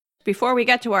Before we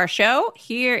get to our show,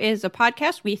 here is a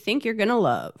podcast we think you're going to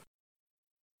love.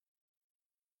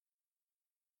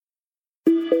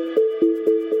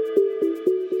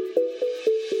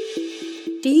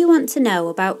 Do you want to know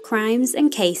about crimes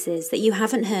and cases that you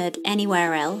haven't heard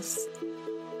anywhere else?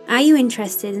 Are you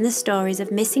interested in the stories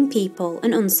of missing people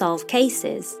and unsolved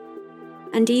cases?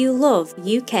 And do you love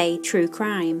UK true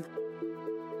crime?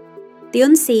 The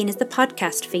Unseen is the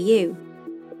podcast for you.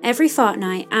 Every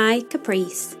fortnight, I,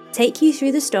 Caprice, take you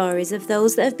through the stories of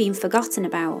those that have been forgotten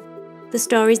about, the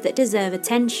stories that deserve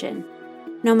attention,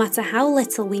 no matter how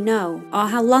little we know or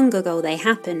how long ago they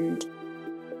happened.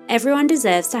 Everyone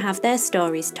deserves to have their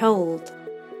stories told.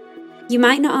 You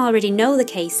might not already know the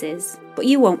cases, but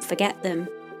you won't forget them.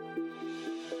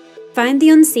 Find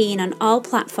The Unseen on all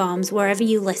platforms wherever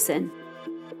you listen.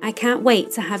 I can't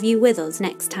wait to have you with us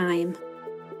next time.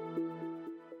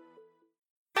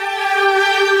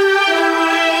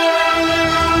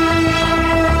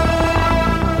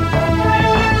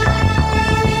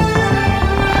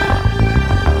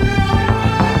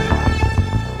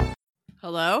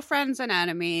 Hello, friends and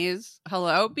enemies.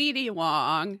 Hello, BD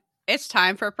Wong. It's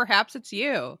time for Perhaps It's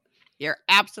You, your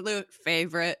absolute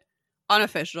favorite,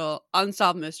 unofficial,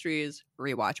 Unsolved Mysteries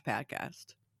rewatch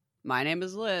podcast. My name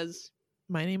is Liz.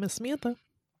 My name is Samantha.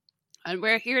 And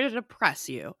we're here to depress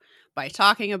you by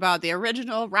talking about the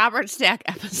original Robert Stack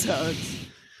episodes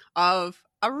of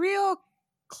a real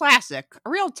classic, a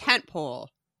real tentpole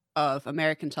of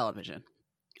American television,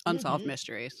 Unsolved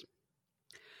Mysteries.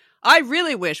 I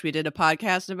really wish we did a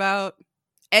podcast about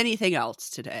anything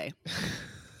else today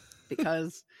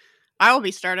because I will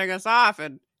be starting us off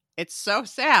and it's so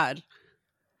sad.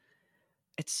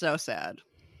 It's so sad.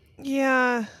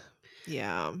 Yeah.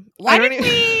 Why didn't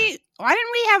we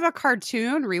have a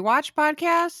cartoon rewatch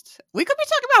podcast? We could be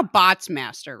talking about Bots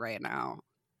Master right now.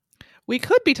 We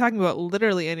could be talking about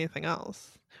literally anything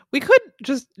else. We could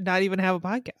just not even have a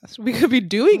podcast. We could be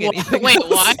doing anything Wait,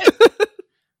 else. what?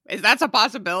 Is that a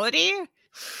possibility?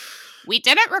 We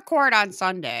didn't record on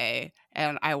Sunday,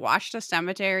 and I watched a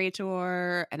cemetery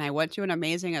tour, and I went to an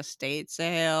amazing estate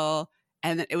sale,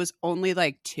 and it was only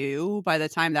like 2 by the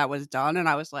time that was done, and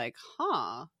I was like,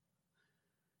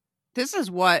 this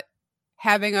is what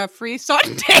having a free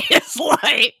Sunday is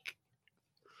like.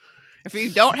 If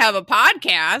you don't have a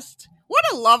podcast, what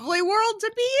a lovely world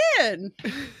to be in.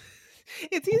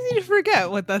 It's easy to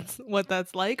forget what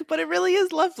that's like, but it really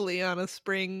is lovely on a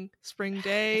spring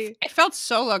day. It felt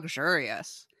so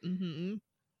luxurious. Mm-hmm.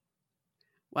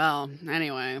 Well,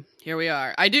 anyway, here we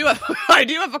are. I do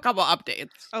have a couple updates.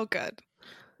 Oh, good.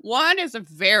 One is a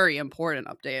very important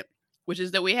update, which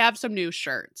is that we have some new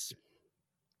shirts.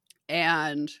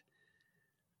 And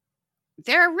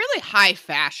they're really high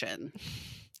fashion.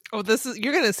 Oh,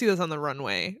 you're going to see this on the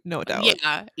runway, no doubt.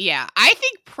 Yeah. I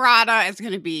think Prada is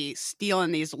going to be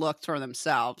stealing these looks for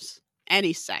themselves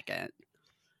any second.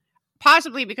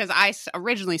 Possibly because I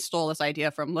originally stole this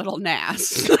idea from Little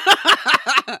Nas,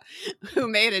 who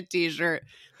made a t-shirt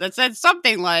that said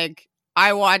something like,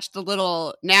 I watched the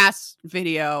Little Nas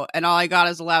video and all I got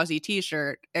is a lousy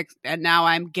t-shirt and now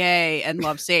I'm gay and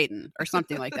love Satan or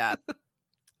something like that.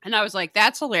 And I was like,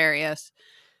 that's hilarious.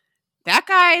 That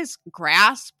guy's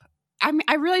grasp. I mean,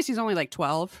 I realize he's only like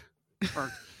 12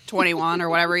 or 21 or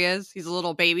whatever he is. He's a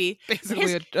little baby.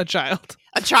 Basically a child.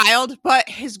 A child, but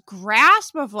his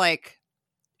grasp of like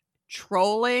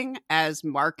trolling as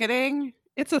marketing.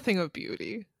 It's a thing of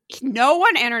beauty. No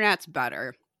one internet's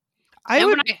better.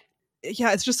 Yeah,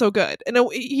 it's just so good. And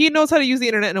he knows how to use the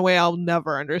internet in a way I'll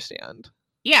never understand.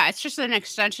 Yeah, it's just an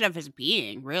extension of his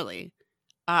being, really.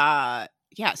 Yeah,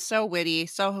 so witty,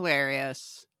 so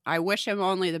hilarious. I wish him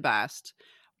only the best.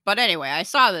 But anyway, I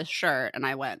saw this shirt and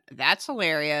I went, that's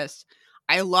hilarious.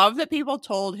 I love that people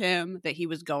told him that he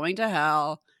was going to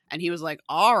hell. And he was like,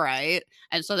 all right.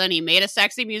 And so then he made a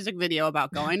sexy music video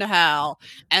about going to hell.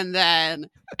 And then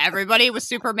everybody was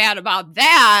super mad about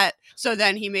that. So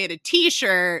then he made a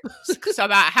t-shirt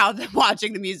about how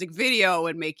watching the music video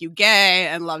would make you gay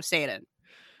and love Satan.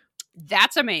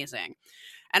 That's amazing.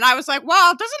 And I was like,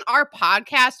 well, doesn't our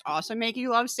podcast also make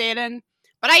you love Satan?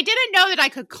 But I didn't know that I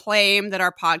could claim that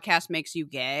our podcast makes you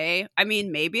gay. I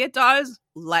mean, maybe it does.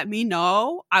 Let me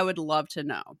know. I would love to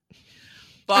know.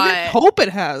 But I hope it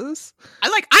has.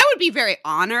 I would be very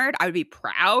honored. I would be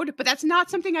proud. But that's not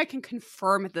something I can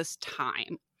confirm at this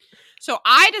time. So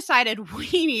I decided we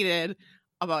needed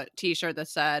a t-shirt that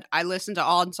said, I listened to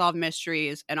all Unsolved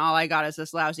Mysteries and all I got is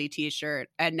this lousy t-shirt.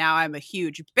 And now I'm a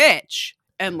huge bitch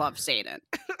and love Satan.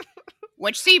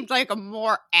 Which seemed like a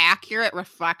more accurate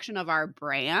reflection of our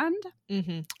brand.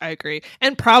 Mm-hmm. I agree.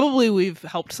 And probably we've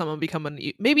helped someone become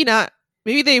maybe not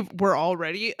Maybe they were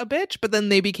already a bitch, but then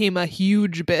they became a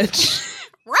huge bitch.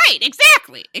 Right,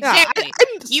 exactly. Yeah,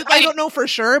 I don't know for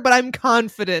sure, but I'm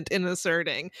confident in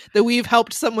asserting that we've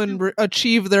helped someone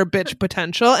achieve their bitch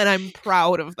potential, and I'm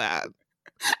proud of that.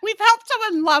 We've helped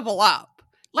someone level up.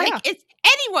 Like, Yeah.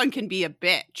 anyone can be a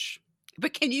bitch,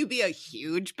 but can you be a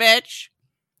huge bitch?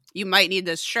 You might need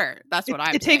this shirt. That's what I'm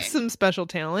saying. It takes some special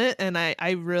talent, and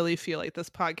I really feel like this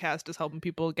podcast is helping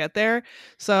people get there.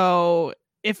 So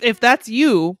if that's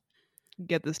you,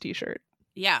 get this t-shirt.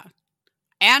 Yeah.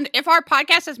 And if our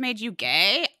podcast has made you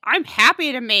gay, I'm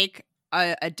happy to make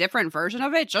a different version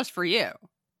of it just for you.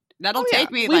 That'll take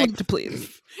me to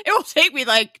please. It will take me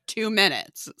like 2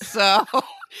 minutes. So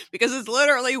because it's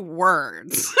literally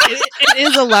words. It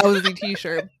is a lousy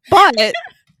t-shirt, but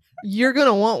you're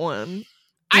gonna want one.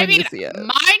 I mean, mine came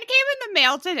in the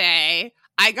mail today.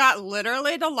 I got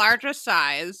literally the largest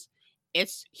size.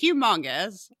 It's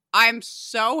humongous. I'm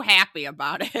so happy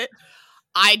about it.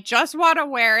 I just want to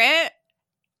wear it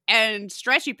and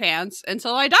stretchy pants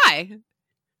until I die.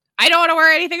 I don't want to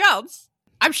wear anything else.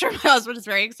 I'm sure my husband is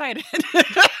very excited.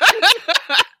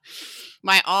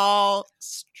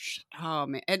 Oh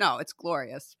man, no, it's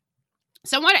glorious.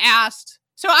 Someone asked,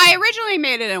 so I originally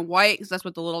made it in white because that's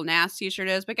what the Little Nas t-shirt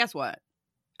is, but guess what?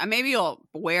 Maybe you'll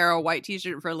wear a white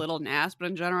t-shirt for Little Nas, but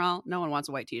in general, no one wants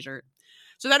a white t-shirt.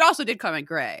 So that also did come in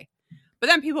gray. But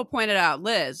then people pointed out,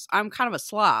 Liz, I'm kind of a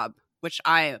slob, which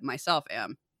I myself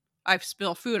am. I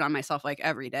spill food on myself like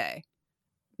every day.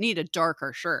 Need a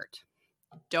darker shirt.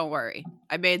 Don't worry.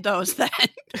 I made those then.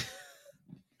 And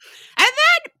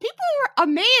then people were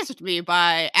amazed me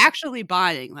by actually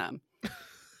buying them.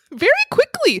 Very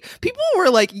quickly. People were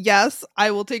like, yes,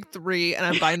 I will take 3 and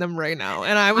I'm buying them right now.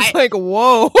 And I was like,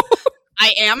 whoa.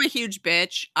 I am a huge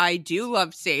bitch. I do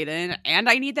love Satan and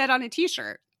I need that on a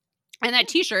t-shirt. And that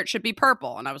t-shirt should be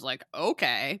purple. And I was like,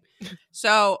 okay.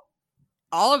 So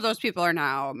all of those people are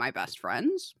now my best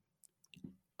friends.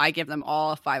 I give them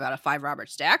all 5 out of 5 Robert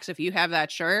Stacks. If you have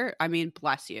that shirt, I mean,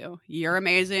 bless you. You're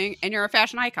amazing and you're a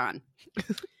fashion icon.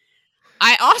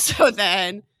 I also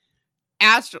then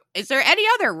asked, is there any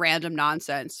other random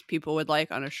nonsense people would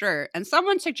like on a shirt? And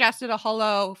someone suggested a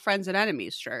Hello Friends and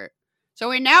Enemies shirt. So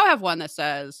we now have one that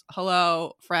says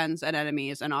Hello Friends and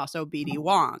Enemies and also BD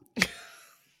Wong.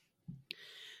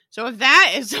 So if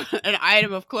that is an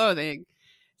item of clothing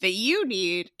that you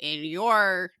need in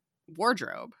your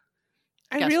wardrobe,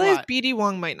 I realize BD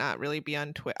Wong might not really be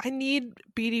on Twitter. I need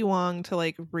BD Wong to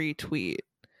like retweet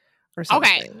or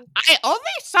something. Okay. I only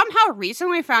somehow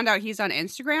recently found out he's on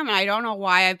Instagram, and I don't know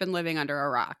why I've been living under a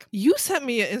rock. You sent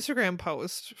me an Instagram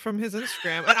post from his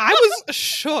Instagram, and I was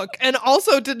shook, and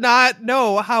also did not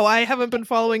know how I haven't been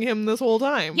following him this whole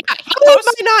time. Yeah, how am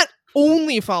I not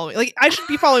only following? Like, I should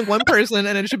be following one person,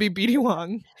 and it should be BD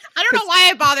Wong. I don't know why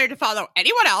I bothered to follow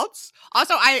anyone else.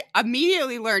 Also, I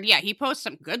immediately learned, he posts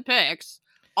some good pics.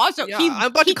 Also, I'm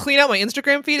about to clean out my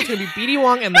Instagram feed. It's going to be BD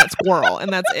Wong and that squirrel,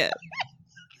 and that's it.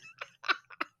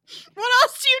 What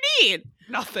else do you need?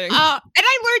 Nothing. And I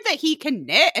learned that he can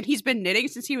knit, and he's been knitting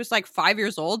since he was like 5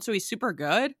 years old, so he's super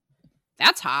good.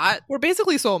 That's hot. We're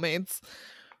basically soulmates.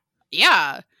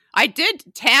 Yeah. I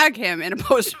did tag him in a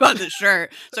post about the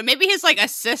shirt, so maybe his like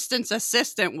assistant's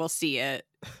assistant will see it.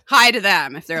 Hi to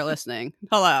them if they're listening.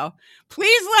 Hello.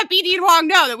 Please let BD Wong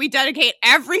know that we dedicate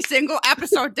every single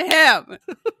episode to him.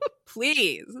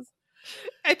 Please.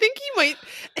 I think he might.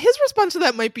 His response to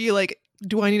that might be like,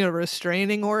 do I need a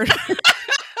restraining order?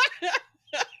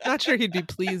 Not sure he'd be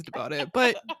pleased about it,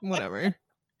 but whatever.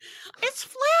 It's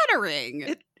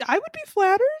flattering. I would be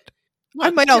flattered. Look, I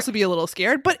might also be a little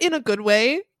scared, but in a good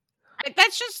way.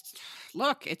 That's just,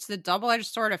 look, it's the double-edged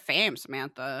sword of fame,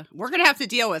 Samantha. We're going to have to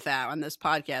deal with that when this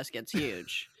podcast gets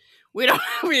huge. We don't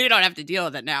have to deal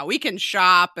with it now. We can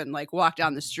shop and like walk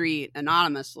down the street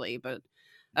anonymously, but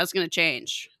that's going to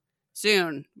change.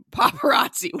 Soon,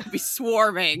 paparazzi will be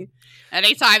swarming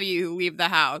anytime you leave the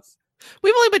house.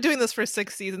 We've only been doing this for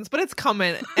 6 seasons, but it's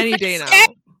coming any day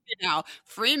now.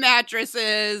 Free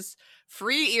mattresses,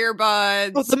 free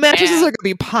earbuds. Oh, the mattresses are going to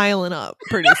be piling up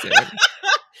pretty soon.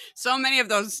 So many of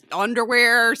those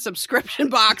underwear subscription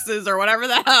boxes or whatever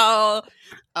the hell.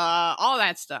 All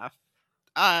that stuff.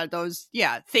 Those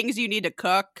things you need to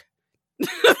cook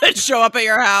that show up at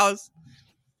your house.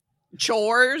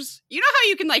 Chores. You know how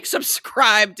you can like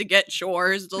subscribe to get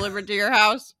chores delivered to your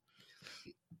house?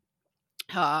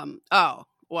 But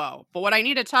what I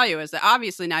need to tell you is that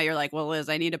obviously now you're like, well, Liz,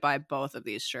 I need to buy both of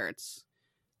these shirts.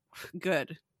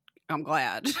 Good. I'm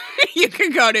glad. You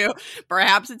can go to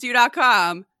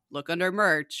perhapsitsyou.com, look under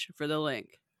merch for the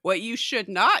link. What you should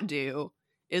not do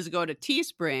is go to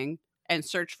Teespring and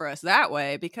search for us that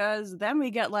way, because then we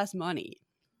get less money.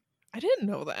 I didn't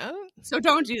know that. So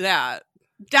don't do that.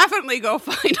 Definitely go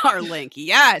find our link.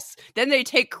 Yes. Then they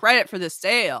take credit for the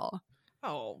sale.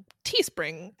 Oh,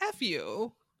 Teespring, F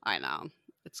you. I know.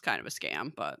 It's kind of a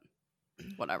scam, but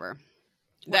whatever.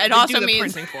 Well, it also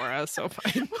means printing for us, so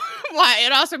fine. Why?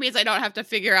 It also means I don't have to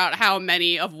figure out how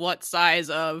many of what size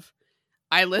of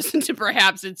I listened to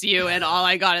Perhaps It's You and all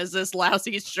I got is this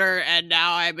lousy shirt and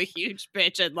now I'm a huge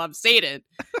bitch and love Satan.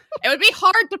 It would be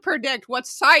hard to predict what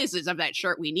sizes of that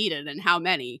shirt we needed and how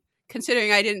many,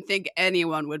 considering I didn't think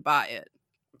anyone would buy it.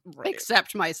 Right.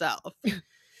 Except myself.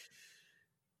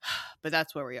 But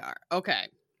that's where we are. Okay.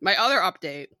 My other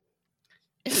update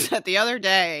is that the other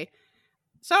day,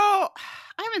 so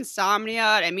I have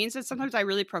insomnia. It means that sometimes I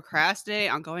really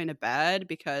procrastinate on going to bed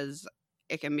because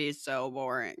it can be so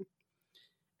boring.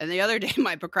 And the other day,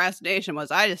 my procrastination was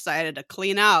I decided to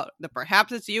clean out the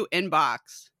Perhaps It's You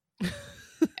inbox.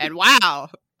 And wow,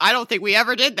 I don't think we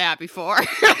ever did that before.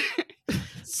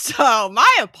 So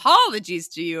my apologies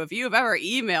to you if you have ever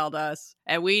emailed us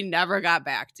and we never got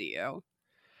back to you.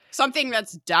 Something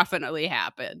that's definitely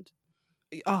happened.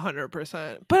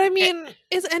 100%. But I mean,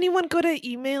 is anyone good at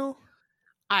email?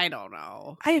 I don't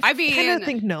know. I mean, kind of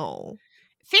think no.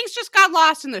 Things just got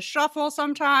lost in the shuffle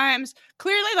sometimes.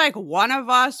 Clearly, like, one of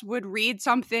us would read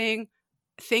something,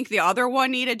 think the other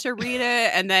one needed to read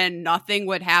it, and then nothing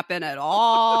would happen at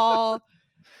all.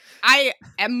 I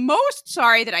am most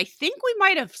sorry that I think we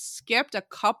might have skipped a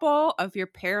couple of your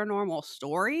paranormal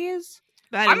stories.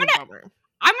 That is a bummer.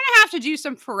 I'm going to have to do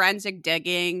some forensic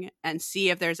digging and see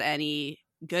if there's any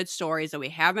good stories that we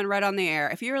haven't read on the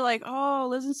air. If you're like, oh,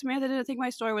 Liz and Samantha didn't think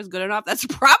my story was good enough, that's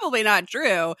probably not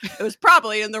true. It was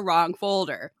probably in the wrong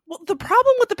folder. Well, the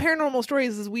problem with the paranormal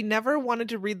stories is we never wanted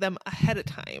to read them ahead of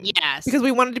time. Yes. Because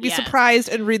we wanted to be surprised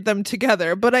and read them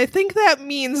together. But I think that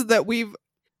means that we've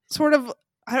sort of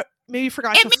maybe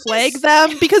forgot to flag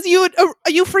them, because you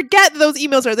forget those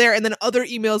emails are there and then other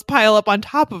emails pile up on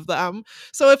top of them.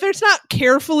 So if it's not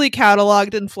carefully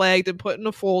cataloged and flagged and put in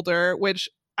a folder, which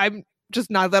I'm just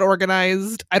not that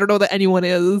organized, I don't know that anyone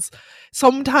is,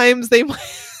 sometimes they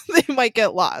might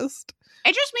get lost.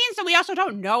 It just means that we also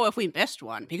don't know if we missed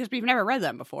one because we've never read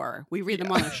them before. We read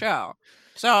them on the show.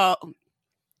 So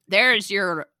there's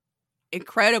your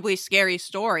incredibly scary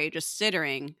story just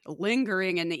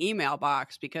lingering in the email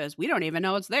box because we don't even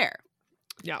know it's there.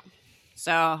 Yeah.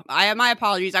 So I have my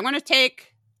apologies.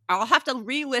 I'll have to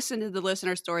re-listen to the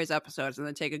Listener Stories episodes and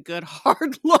then take a good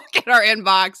hard look at our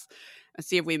inbox and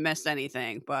see if we missed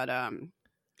anything. But those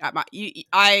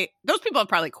people have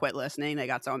probably quit listening. They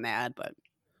got so mad, but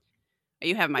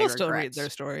you have my regrets. Still read their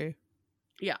story.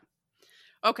 Yeah.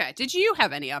 Okay. Did you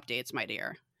have any updates, my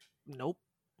dear? Nope.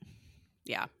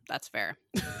 Yeah, that's fair.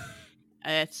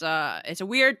 It's a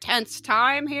weird, tense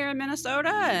time here in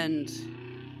Minnesota, and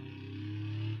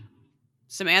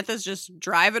Samantha's just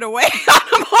driving away on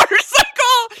a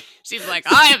motorcycle. She's like,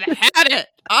 I've had it.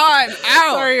 I'm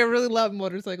out. Sorry, a really loud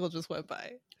motorcycle just went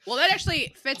by. Well, that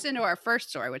actually fits into our first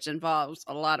story, which involves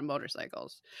a lot of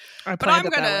motorcycles. I'm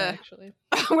gonna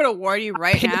warn you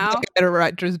right now.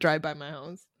 Just drive by my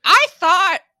house. I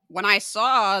thought when I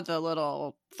saw the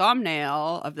little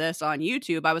thumbnail of this on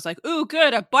YouTube, I was like, ooh,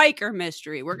 good, a biker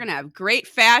mystery. We're going to have great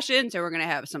fashions and we're going to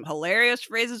have some hilarious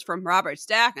phrases from Robert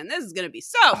Stack, and this is going to be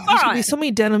so fun. There's going to be so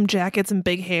many denim jackets and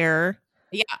big hair.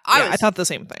 Yeah, I thought the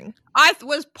same thing. I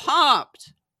was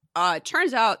pumped.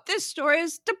 Turns out this story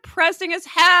is depressing as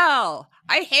hell.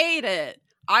 I hate it.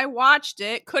 I watched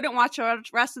it, couldn't watch the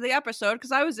rest of the episode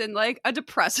because I was in like a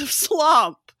depressive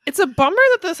slump. It's a bummer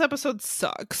that this episode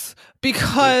sucks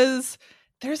because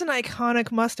there's an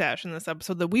iconic mustache in this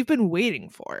episode that we've been waiting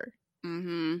for.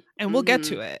 Mm-hmm. And we'll get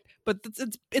to it. But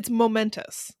it's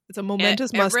momentous. It's a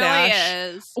momentous mustache. It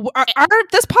really is.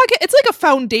 This podcast, it's like a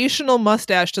foundational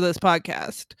mustache to this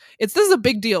podcast. This is a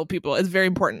big deal, people. It's very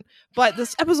important. But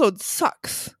this episode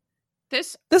sucks.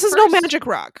 This is no Magic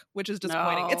Rock, which is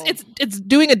disappointing. No. It's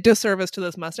doing a disservice to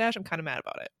this mustache. I'm kind of mad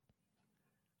about it.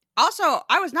 Also,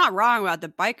 I was not wrong about the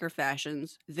biker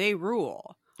fashions. They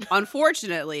rule.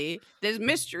 Unfortunately, this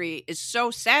mystery is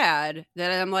so sad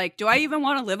that I'm like, do I even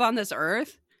want to live on this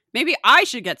earth? Maybe I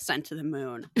should get sent to the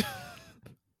moon.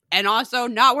 And also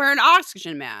not wear an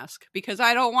oxygen mask because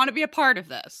I don't want to be a part of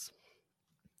this.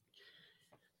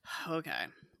 Okay,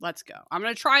 let's go. I'm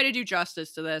going to try to do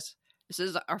justice to this.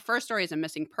 Our first story is a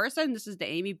missing person. This is the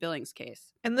Amy Billings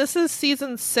case. And this is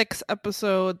season 6,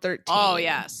 episode 13. Oh,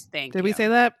 yes. Thank you. Did we say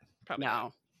that? Probably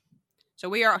no. So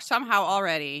we are somehow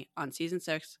already on season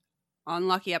 6,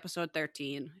 unlucky episode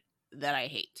 13, that I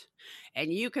hate.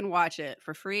 And you can watch it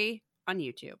for free on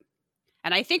YouTube.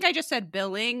 And I think I just said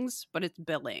Billings, but it's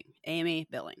Billing. Amy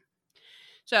Billing.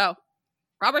 So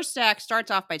Robert Stack starts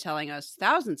off by telling us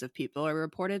thousands of people are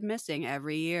reported missing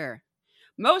every year.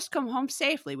 Most come home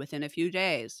safely within a few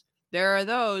days. There are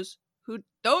those who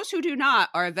do not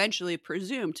are eventually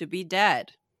presumed to be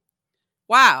dead.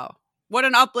 Wow. What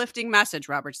an uplifting message,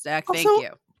 Robert Stack. Thank you.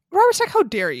 Robert Stack, how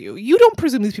dare you? You don't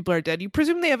presume these people are dead. You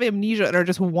presume they have amnesia and are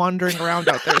just wandering around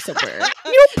out there somewhere.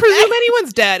 You don't presume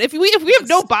anyone's dead. If we have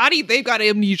no body, they've got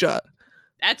amnesia.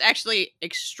 That's actually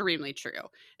extremely true.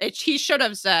 He should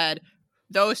have said,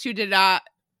 those who did not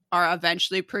are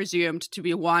eventually presumed to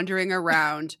be wandering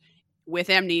around with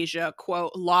amnesia,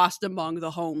 quote, lost among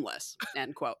the homeless,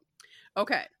 end quote.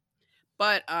 Okay.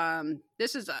 But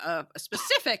this is a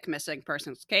specific missing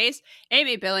persons case.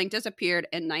 Amy Billing disappeared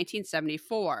in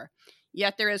 1974.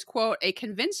 Yet there is, quote, a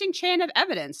convincing chain of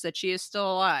evidence that she is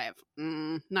still alive.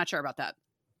 Not sure about that.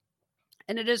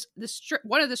 And it is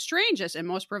one of the strangest and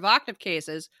most provocative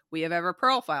cases we have ever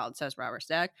profiled, says Robert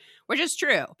Stack, which is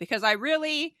true, because I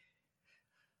really,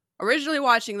 originally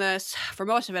watching this, for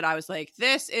most of it, I was like,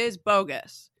 this is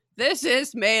bogus. This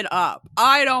is made up.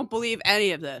 I don't believe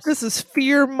any of this. This is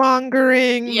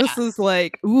fear-mongering. Yeah. This is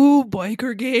like, ooh,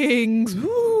 biker gangs.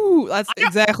 Ooh. That's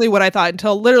exactly what I thought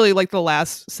until literally like the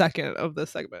last second of this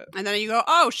segment. And then you go,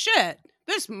 oh, shit.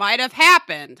 This might have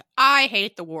happened. I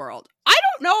hate the world. I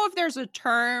don't know if there's a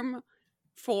term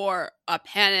for a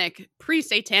panic,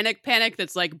 pre-satanic panic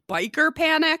that's like biker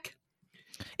panic.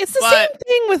 It's the same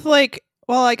thing with like,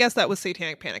 well, I guess that was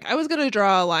satanic panic. I was going to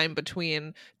draw a line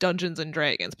between Dungeons and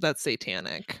Dragons, but that's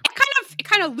satanic. It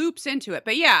kind of loops into it.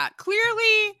 But yeah,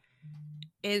 clearly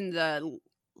in the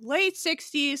late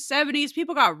 60s, 70s,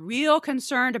 people got real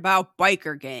concerned about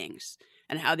biker gangs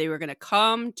and how they were going to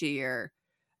come to your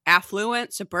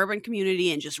affluent suburban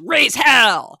community and just raise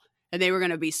hell. And they were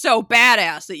going to be so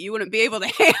badass that you wouldn't be able to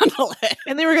handle it.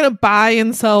 And they were going to buy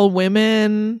and sell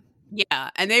women. Yeah.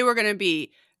 And they were going to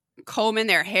be combing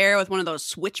their hair with one of those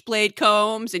switchblade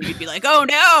combs. And you'd be like, oh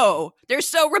no, they're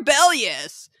so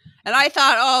rebellious. And I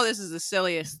thought, oh, this is the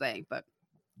silliest thing. But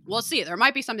we'll see. There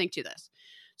might be something to this.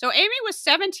 So Amy was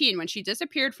 17 when she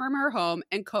disappeared from her home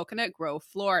in Coconut Grove,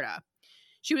 Florida.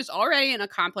 She was already an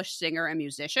accomplished singer and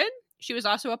musician. She was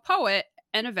also a poet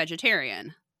and a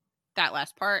vegetarian. That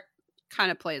last part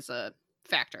kind of plays a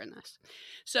factor in this.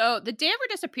 So the day of her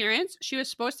disappearance, she was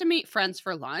supposed to meet friends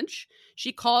for lunch.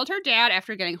 She called her dad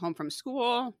after getting home from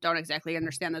school. Don't exactly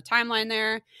understand the timeline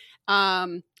there.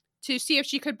 To see if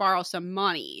she could borrow some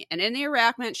money. And in the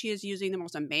enactment, she is using the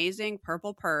most amazing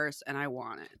purple purse, and I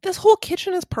want it. This whole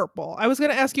kitchen is purple. I was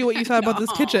going to ask you what you thought about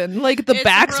this kitchen. Like the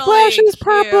backsplash is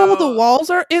purple, the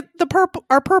walls are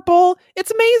purple.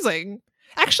 It's amazing.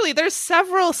 Actually, there's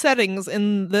several settings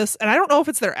in this, and I don't know if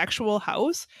it's their actual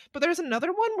house, but there's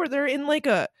another one where they're in like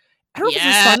I don't know if it's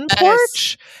a sun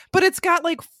porch, but it's got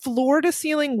like floor to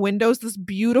ceiling windows, this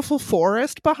beautiful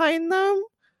forest behind them.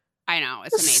 I know,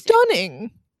 it's amazing.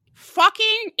 Stunning.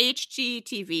 Fucking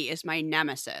HGTV is my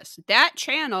nemesis. That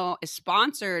channel is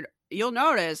sponsored. You'll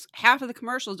notice half of the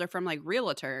commercials are from like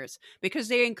realtors because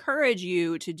they encourage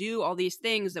you to do all these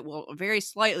things that will very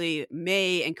slightly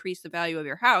may increase the value of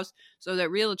your house so that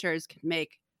realtors can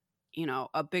make,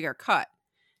 a bigger cut.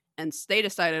 And they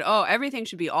decided, everything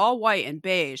should be all white and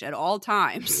beige at all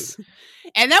times.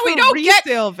 And then we don't get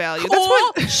resale value.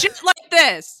 Cool that's what shit like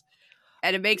this.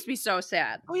 And it makes me so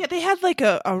sad. Oh yeah, they had like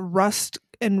a rust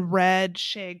and red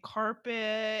shag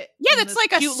carpet. Yeah, that's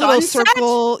like a cute sunset. Little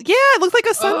circle. Yeah, it looked like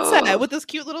a sunset with this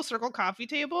cute little circle coffee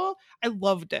table. I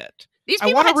loved it.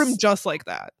 I want a room just like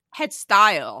that. Had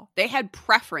style. They had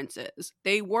preferences.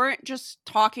 They weren't just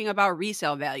talking about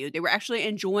resale value. They were actually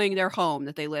enjoying their home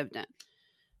that they lived in.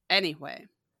 Anyway,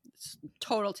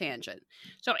 total tangent.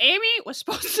 So Amy was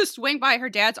supposed to swing by her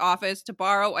dad's office to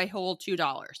borrow a whole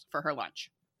 $2 for her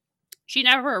lunch. She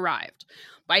never arrived.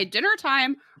 By dinner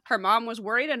time, her mom was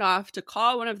worried enough to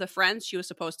call one of the friends she was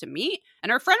supposed to meet,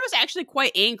 and her friend was actually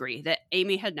quite angry that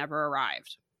Amy had never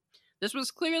arrived. This was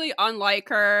clearly unlike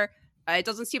her. It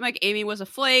doesn't seem like Amy was a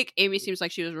flake. Amy seems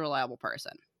like she was a reliable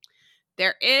person.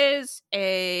 There is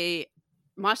a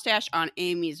mustache on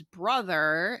Amy's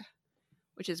brother,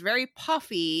 which is very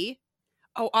puffy.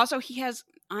 Oh, also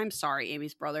I'm sorry,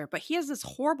 Amy's brother, but he has this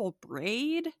horrible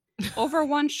braid over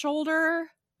one shoulder.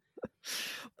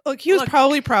 Look, he was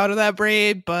probably proud of that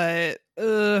braid, but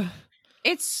it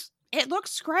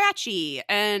looks scratchy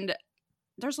and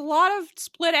there's a lot of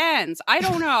split ends. I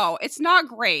don't know. It's not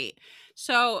great.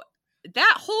 So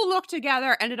that whole look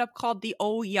together ended up called the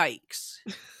Oh Yikes.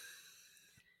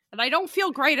 And I don't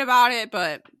feel great about it,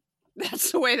 but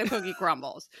That's the way the cookie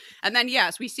crumbles. And then,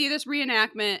 yes, we see this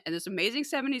reenactment in this amazing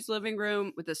 70s living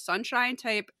room with the sunshine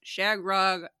type shag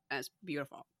rug. And it's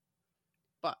beautiful.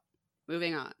 But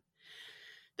moving on.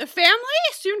 The family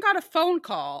soon got a phone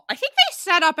call. I think they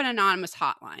set up an anonymous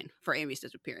hotline for Amy's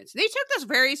disappearance. They took this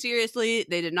very seriously.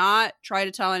 They did not try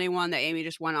to tell anyone that Amy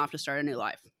just went off to start a new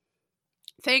life.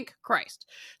 Thank Christ.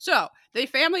 So, the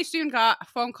family soon got a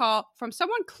phone call from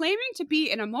someone claiming to be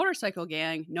in a motorcycle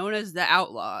gang known as the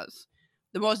Outlaws.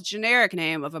 The most generic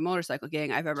name of a motorcycle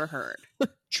gang I've ever heard.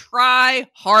 Try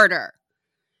harder.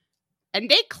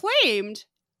 And they claimed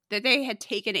that they had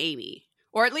taken Amy.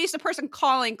 Or at least the person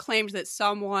calling claims that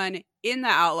someone in the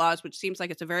Outlaws, which seems like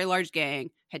it's a very large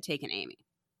gang, had taken Amy.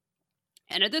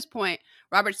 And at this point,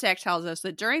 Robert Stack tells us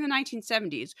that during the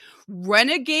 1970s,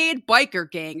 renegade biker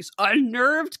gangs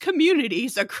unnerved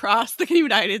communities across the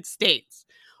United States.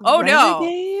 Oh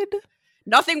renegade? No.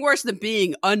 Nothing worse than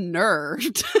being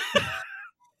unnerved.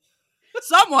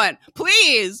 Someone,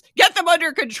 please, get them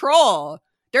under control.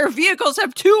 Their vehicles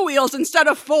have 2 wheels instead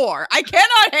of 4. I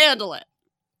cannot handle it.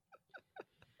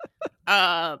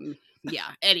 Yeah,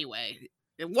 anyway.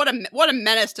 What a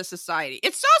menace to society.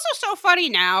 It's also so funny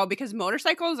now because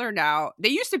motorcycles are now, they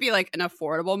used to be like an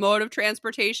affordable mode of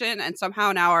transportation and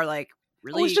somehow now are like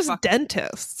really it's just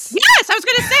dentists. Yes, I was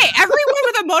gonna say everyone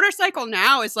with a motorcycle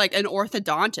now is like an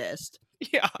orthodontist.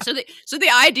 Yeah. So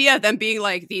the idea of them being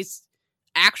like these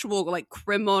actual like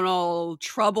criminal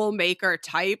troublemaker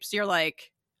types, you're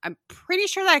like, I'm pretty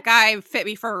sure that guy fit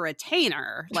me for a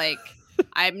retainer. Like,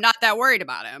 I'm not that worried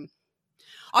about him.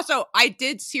 Also, I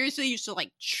did seriously used to like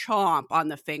chomp on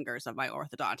the fingers of my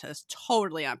orthodontist,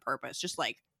 totally on purpose, just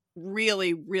like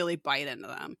really, really bite into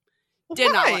them.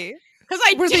 Did Why? Because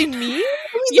were they mean?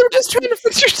 You were just trying to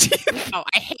fix your teeth. Oh,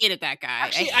 I hated that guy.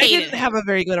 Actually, I didn't have a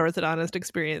very good orthodontist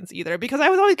experience either because I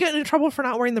was always getting in trouble for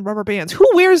not wearing the rubber bands. Who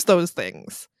wears those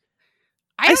things?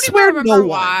 I swear no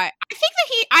why. I think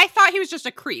that I thought he was just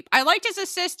a creep. I liked his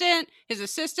assistant.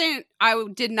 I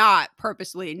did not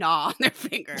purposely gnaw on their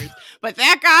fingers. But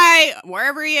that guy,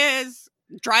 wherever he is,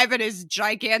 driving his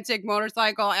gigantic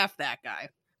motorcycle, F that guy.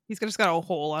 He's just got a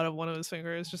hole out of one of his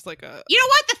fingers, just like a... You know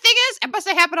what? The thing is, it must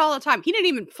have happened all the time. He didn't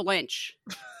even flinch.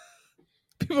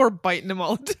 People were biting him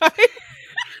all the time.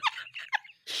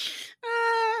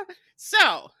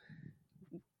 So,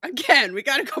 again, we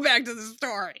got to go back to the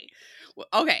story.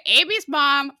 Okay, Amy's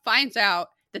mom finds out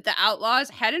that the Outlaws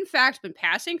had in fact been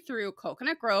passing through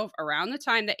Coconut Grove around the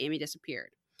time that Amy disappeared.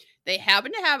 They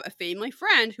happened to have a family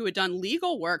friend who had done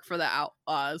legal work for the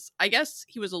Outlaws. I guess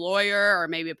he was a lawyer or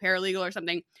maybe a paralegal or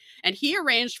something. And he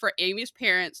arranged for Amy's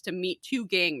parents to meet 2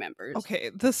 gang members. Okay,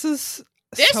 this so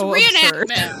reenactment.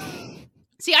 Absurd.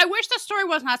 See, I wish the story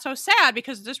was not so sad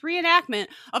because this reenactment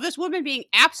of this woman being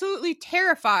absolutely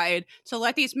terrified to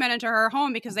let these men into her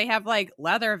home because they have like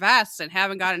leather vests and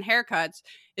haven't gotten haircuts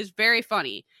is very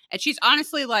funny. And she's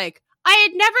honestly like, I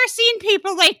had never seen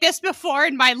people like this before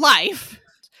in my life.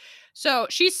 So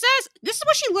she says, this is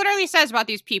what she literally says about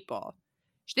these people.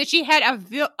 That she had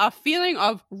a feeling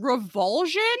of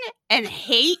revulsion and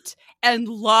hate and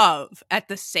love at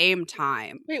the same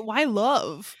time. Wait, why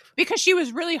love? Because she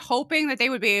was really hoping that they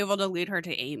would be able to lead her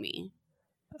to Amy.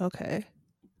 Okay.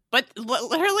 But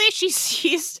literally she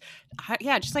sees,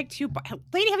 just like 2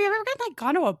 lady, have you ever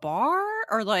gone to a bar?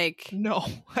 Or like... No,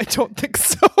 I don't think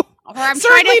so. Or I'm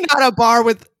certainly not a bar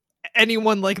with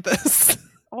anyone like this.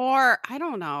 Or, I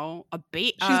don't know,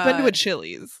 she's been to a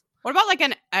Chili's. What about like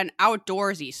an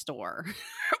outdoorsy store?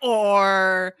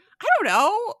 Or, I don't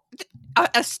know,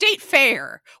 a state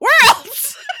fair? Where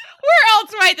else? Where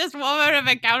else might this woman have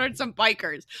encountered some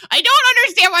bikers? I don't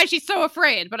understand why she's so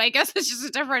afraid, but I guess it's just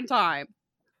a different time.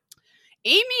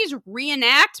 Amy's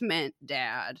reenactment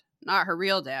dad, not her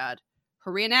real dad,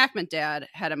 her reenactment dad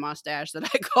had a mustache that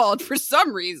I called, for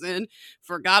some reason,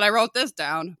 forgot I wrote this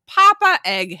down, Papa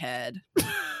Egghead.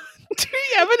 Did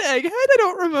he have an egghead? I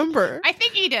don't remember. I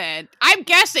think he did. I'm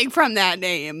guessing from that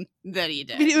name that he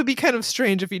did. I mean, it would be kind of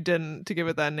strange if he didn't to give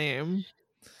it that name.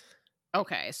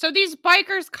 Okay, so these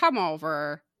bikers come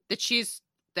over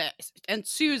and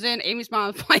Susan, Amy's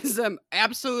mom, finds them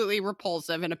absolutely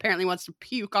repulsive and apparently wants to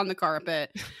puke on the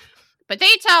carpet. But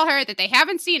they tell her that they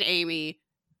haven't seen Amy,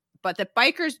 but that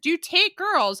bikers do take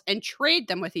girls and trade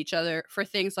them with each other for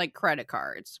things like credit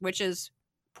cards, which is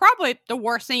probably the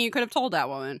worst thing you could have told that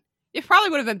woman. It probably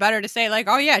would have been better to say like,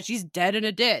 oh yeah, she's dead in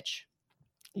a ditch.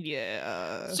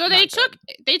 Yeah. So they took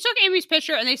Amy's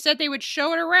picture and they said they would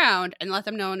show it around and let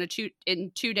them know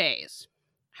in 2 days.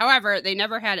 However, they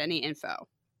never had any info.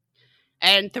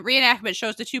 And the reenactment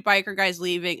shows the 2 biker guys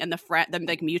leaving and the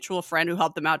like mutual friend who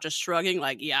helped them out just shrugging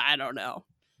like, yeah, I don't know.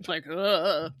 Like,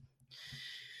 ugh.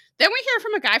 Then we hear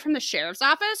from a guy from the sheriff's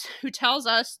office who tells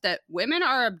us that women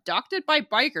are abducted by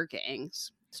biker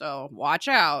gangs, so watch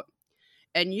out,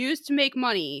 and used to make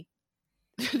money.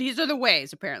 These are the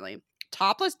ways, apparently.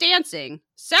 Topless dancing,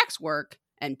 sex work,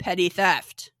 and petty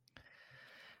theft.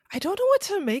 I don't know what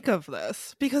to make of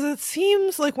this, because it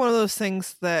seems like one of those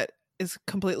things that is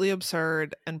completely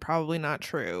absurd and probably not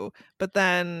true. But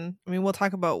then, I mean, we'll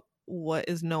talk about what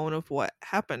is known of what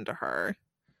happened to her.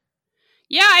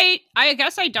 Yeah, I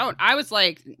guess I don't. I was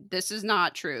like, this is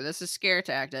not true. This is scare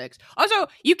tactics. Also,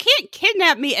 you can't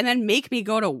kidnap me and then make me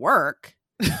go to work.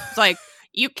 It's like,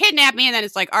 you kidnap me and then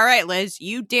it's like, all right, Liz,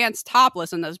 you dance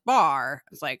topless in this bar.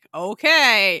 It's like,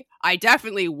 okay, I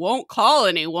definitely won't call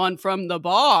anyone from the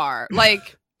bar.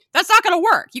 Like, that's not going to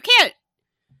work. You can't.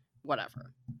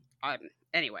 Whatever.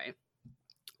 Anyway,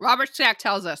 Robert Stack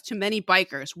tells us too many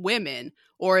bikers, women,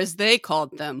 or as they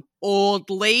called them, old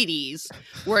ladies,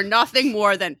 were nothing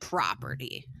more than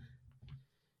property.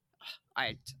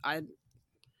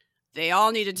 They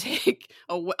all need to take,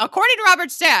 according to Robert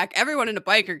Stack, everyone in a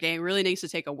biker gang really needs to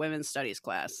take a women's studies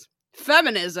class.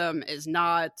 Feminism is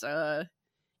not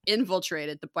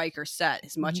infiltrated the biker set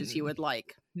as much as you would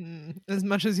like. As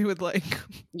much as you would like.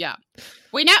 Yeah.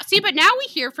 But now we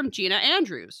hear from Gina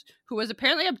Andrews, who was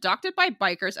apparently abducted by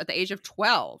bikers at the age of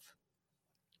 12.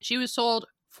 She was sold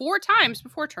 4 times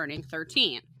before turning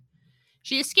 13.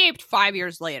 She escaped 5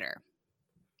 years later.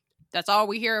 That's all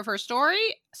we hear of her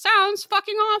story. Sounds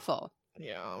fucking awful.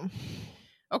 Yeah.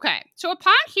 Okay, so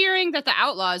upon hearing that the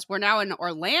outlaws were now in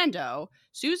Orlando,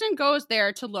 Susan goes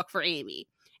there to look for Amy.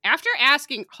 After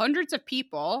asking hundreds of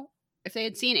people if they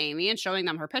had seen Amy and showing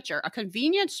them her picture, a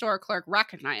convenience store clerk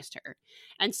recognized her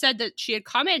and said that she had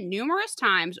come in numerous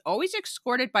times, always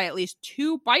escorted by at least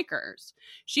 2 bikers.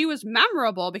 She was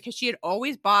memorable because she had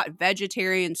always bought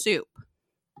vegetarian soup,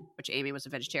 which Amy was a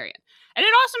vegetarian. And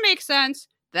it also makes sense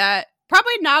that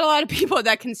probably not a lot of people at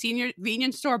that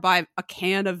convenience store buy a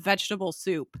can of vegetable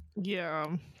soup. Yeah.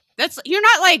 You're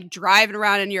not like driving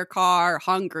around in your car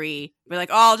hungry. We're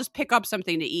like, oh, I'll just pick up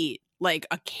something to eat, like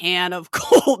a can of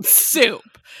cold soup,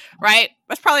 right?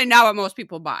 That's probably not what most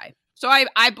people buy. So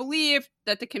I believe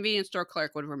that the convenience store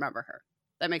clerk would remember her.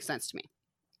 That makes sense to me.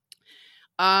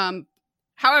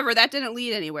 However, that didn't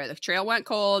lead anywhere. The trail went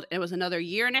cold, and it was another 1.5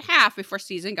 years before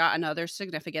Susan got another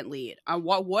significant lead. On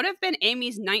what would have been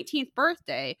Amy's 19th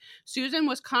birthday, Susan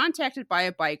was contacted by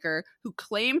a biker who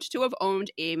claimed to have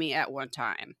owned Amy at one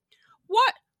time.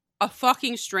 What a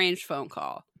fucking strange phone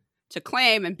call to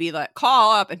claim and be like,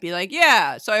 call up and be like,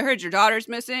 yeah, so I heard your daughter's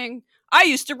missing. I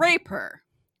used to rape her.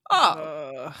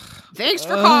 Oh, thanks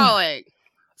for calling.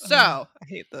 So I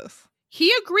hate this.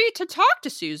 He agreed to talk to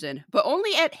Susan, but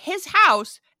only at his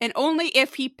house and only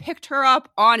if he picked her up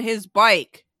on his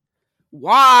bike.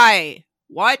 Why?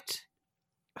 What?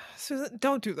 Susan,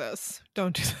 don't do this.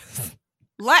 Don't do this.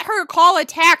 Let her call a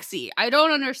taxi. I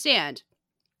don't understand.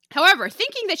 However,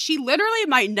 thinking that she literally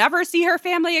might never see her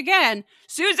family again,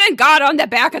 Susan got on the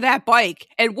back of that bike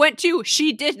and went to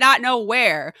she did not know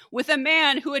where with a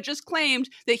man who had just claimed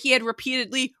that he had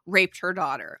repeatedly raped her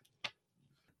daughter.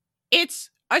 It's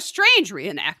a strange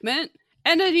reenactment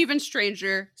and an even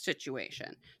stranger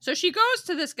situation. So she goes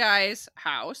to this guy's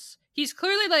house. He's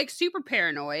clearly like super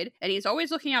paranoid and he's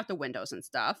always looking out the windows and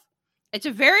stuff. It's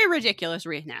a very ridiculous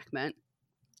reenactment.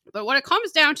 But what it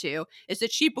comes down to is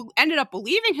that she ended up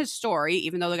believing his story,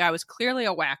 even though the guy was clearly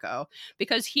a wacko,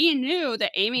 because he knew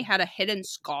that Amy had a hidden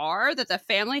scar that the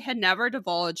family had never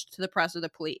divulged to the press or the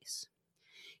police.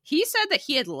 He said that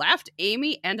he had left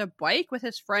Amy and a bike with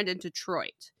his friend in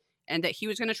Detroit, and that he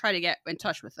was going to try to get in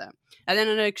touch with them. And then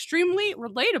in an extremely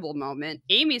relatable moment,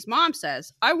 Amy's mom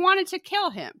says, I wanted to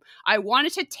kill him. I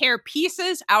wanted to tear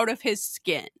pieces out of his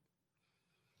skin.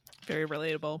 Very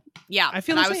relatable. Yeah. I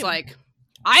feel and the I was same. like,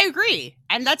 I agree.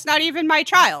 And that's not even my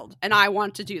child. And I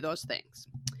want to do those things.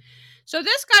 So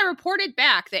this guy reported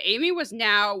back that Amy was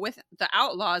now with the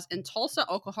outlaws in Tulsa,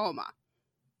 Oklahoma.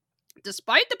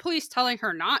 Despite the police telling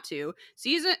her not to,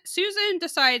 Susan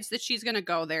decides that she's going to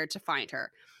go there to find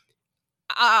her.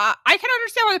 I can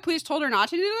understand why the police told her not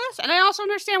to do this. And I also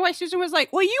understand why Susan was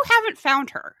like, well, you haven't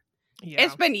found her. Yeah.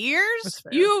 It's been years.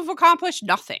 You've accomplished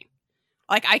nothing.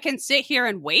 Like, I can sit here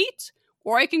and wait,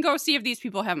 or I can go see if these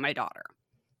people have my daughter.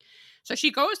 So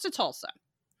she goes to Tulsa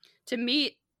to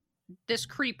meet this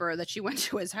creeper that she went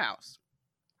to his house.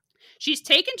 She's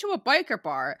taken to a biker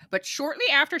bar, but shortly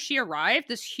after she arrived,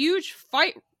 this huge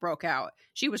fight broke out.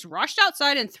 She was rushed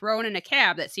outside and thrown in a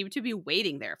cab that seemed to be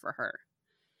waiting there for her.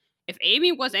 If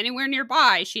Amy was anywhere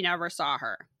nearby, she never saw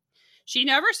her. She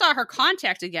never saw her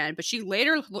contact again, but she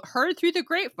later heard through the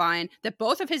grapevine that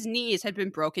both of his knees had been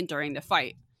broken during the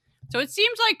fight. So it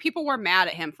seems like people were mad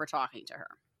at him for talking to her.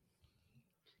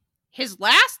 His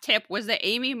last tip was that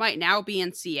Amy might now be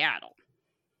in Seattle.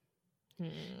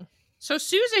 So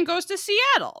Susan goes to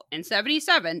Seattle in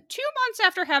 1977, 2 months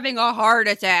after having a heart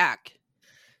attack.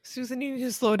 Susan, you need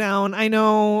to slow down. I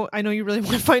know you really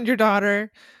want to find your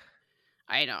daughter.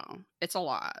 I know. It's a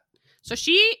lot. So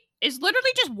she is literally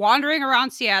just wandering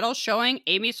around Seattle showing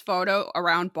Amy's photo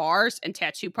around bars and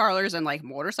tattoo parlors and like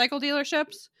motorcycle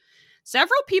dealerships.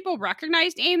 Several people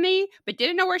recognized Amy, but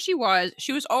didn't know where she was.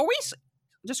 She was always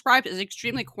described as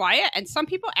extremely quiet, and some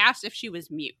people asked if she was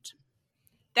mute.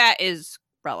 That is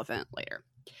relevant later.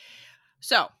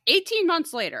 So, 18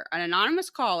 months later, an anonymous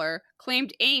caller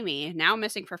claimed Amy, now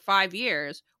missing for 5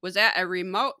 years, was at a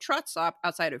remote truck stop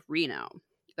outside of Reno.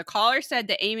 The caller said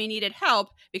that Amy needed help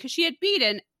because she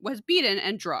was beaten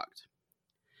and drugged.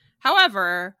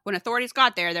 However, when authorities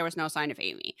got there, there was no sign of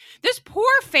Amy. This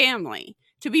poor family,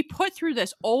 to be put through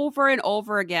this over and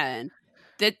over again,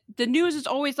 that the news is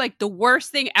always like the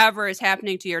worst thing ever is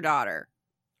happening to your daughter.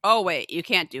 Oh, wait, you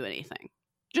can't do anything.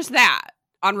 Just that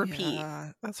on repeat.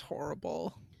 Yeah, that's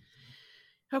horrible.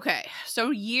 Okay, so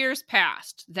years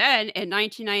passed. Then in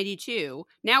 1992,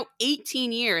 now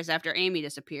 18 years after Amy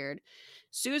disappeared,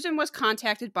 Susan was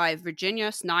contacted by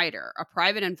Virginia Snyder, a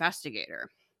private investigator.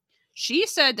 She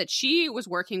said that she was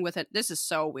working with it. This is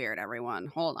so weird, everyone.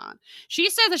 Hold on. She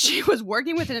said that she was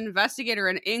working with an investigator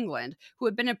in England who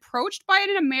had been approached by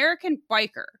an American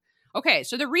biker. Okay,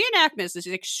 so the reenactment is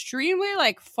extremely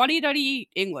like fuddy-duddy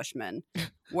Englishman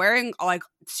wearing like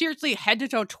seriously head to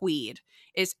toe tweed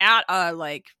is at a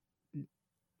like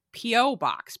P.O.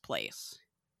 box place.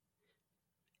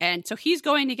 And so he's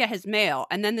going to get his mail.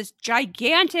 And then this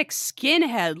gigantic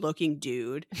skinhead looking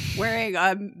dude wearing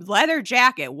a leather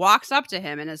jacket walks up to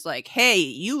him and is like, hey,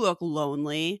 you look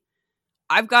lonely.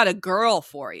 I've got a girl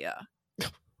for you.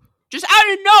 Just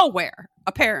out of nowhere,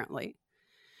 apparently.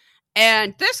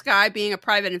 And this guy, being a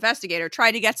private investigator,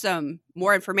 tried to get some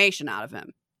more information out of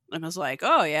him. And was like,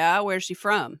 oh, yeah, where's she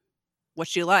from? What's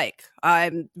she like?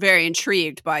 I'm very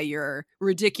intrigued by your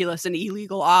ridiculous and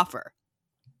illegal offer.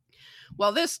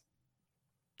 Well, this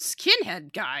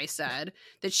skinhead guy said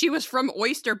that she was from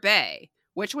Oyster Bay,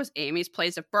 which was Amy's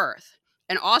place of birth,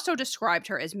 and also described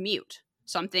her as mute,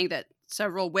 something that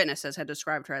several witnesses had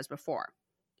described her as before.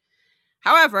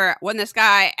 However, when this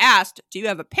guy asked, do you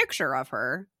have a picture of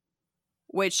her?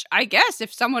 Which I guess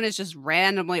if someone is just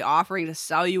randomly offering to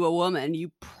sell you a woman,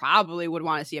 you probably would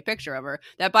want to see a picture of her.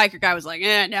 That biker guy was like,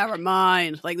 never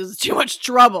mind. Like, this is too much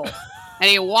trouble. And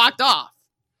he walked off.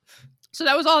 So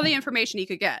that was all the information he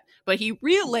could get. But he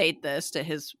relayed this to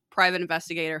his private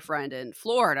investigator friend in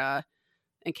Florida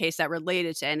in case that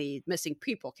related to any missing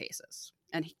people cases.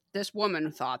 And this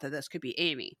woman thought that this could be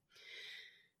Amy.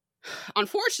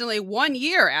 Unfortunately, 1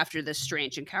 year after this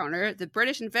strange encounter, the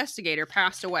British investigator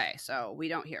passed away, so we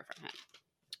don't hear from him.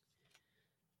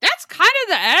 That's kind of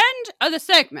the end of the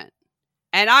segment.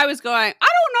 And I was going, I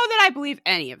don't know that I believe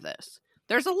any of this.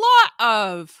 There's a lot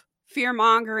of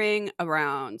fear-mongering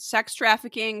around sex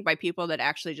trafficking by people that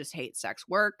actually just hate sex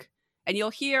work. And you'll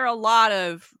hear a lot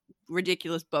of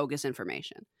ridiculous, bogus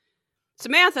information.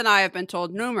 Samantha and I have been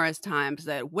told numerous times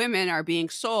that women are being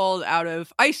sold out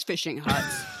of ice fishing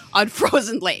huts on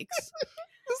frozen lakes.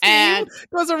 And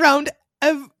goes around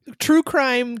true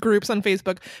crime groups on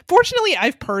Facebook. Fortunately,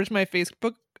 I've purged my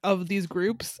Facebook of these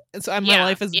groups, and so my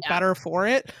life is better for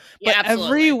it. But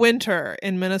every winter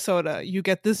in Minnesota, you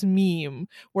get this meme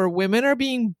where women are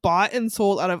being bought and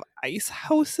sold out of ice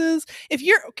houses. If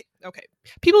you're okay,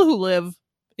 people who live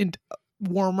in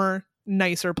warmer,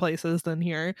 nicer places than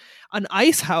here, an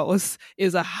ice house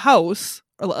is a house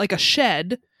or like a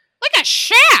shed. Like a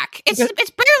shack. It's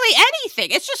barely anything.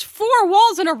 It's just 4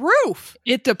 walls and a roof.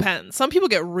 It depends. Some people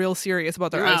get real serious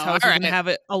about their ice houses and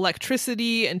have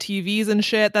electricity and TVs and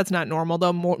shit. That's not normal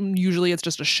though. Usually it's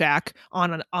just a shack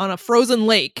on a frozen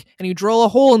lake, and you drill a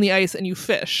hole in the ice and you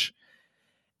fish.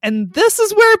 And this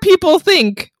is where people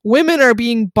think women are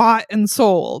being bought and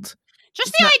sold.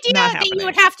 Just the idea that you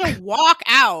would have to walk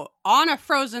out on a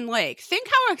frozen lake. Think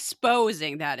how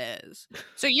exposing that is.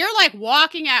 So you're like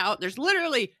walking out. There's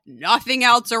literally nothing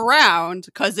else around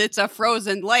because it's a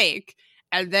frozen lake.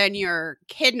 And then you're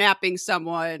kidnapping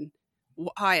someone.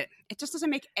 It just doesn't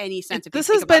make any sense. This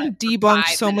has been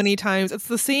debunked so many times. It's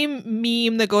the same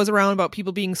meme that goes around about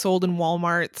people being sold in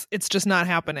Walmarts. It's just not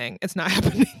happening. It's not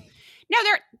happening. No,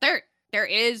 there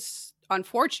is,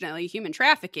 unfortunately, human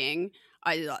trafficking.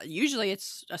 Usually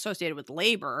it's associated with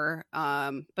labor,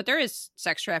 but there is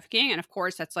sex trafficking, and of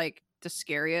course that's like the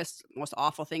scariest, most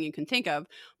awful thing you can think of.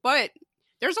 But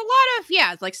there's a lot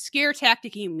of, like scare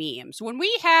tactic-y memes. When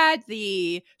we had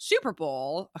the Super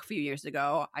Bowl a few years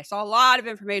ago, I saw a lot of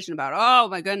information about, oh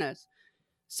my goodness,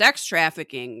 sex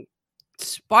trafficking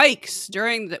spikes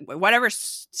during whatever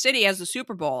city has the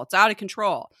Super Bowl. It's out of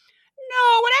control.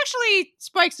 No, what actually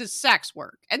spikes is sex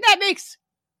work. And that makes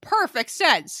perfect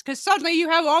sense because suddenly you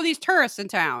have all these tourists in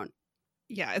town.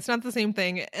 Yeah, it's not the same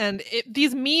thing. And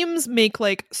these memes make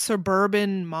like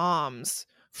suburban moms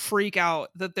freak out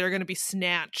that they're going to be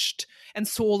snatched and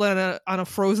sold on a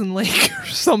frozen lake or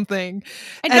something.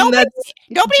 And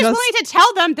nobody's willing to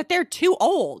tell them that they're too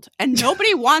old and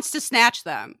nobody wants to snatch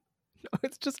them. No,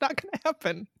 it's just not going to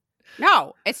happen.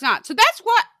 No, it's not. So that's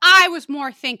what I was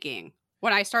more thinking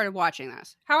when I started watching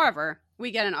this. However,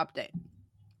 we get an update.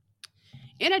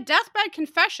 In a deathbed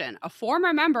confession, a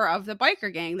former member of the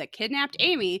biker gang that kidnapped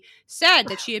Amy said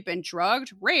that she had been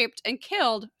drugged, raped, and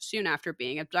killed soon after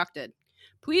being abducted.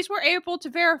 Police were able to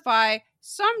verify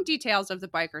some details of the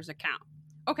biker's account.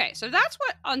 Okay, so that's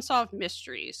what Unsolved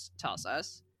Mysteries tells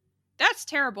us. That's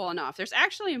terrible enough. There's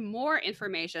actually more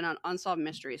information on Unsolved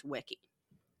Mysteries Wiki.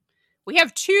 We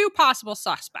have two possible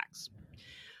suspects.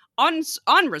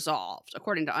 Unresolved,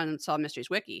 according to Unsolved Mysteries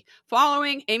Wiki.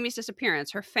 Following Amy's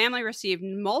disappearance, her family received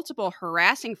multiple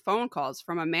harassing phone calls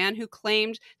from a man who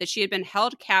claimed that she had been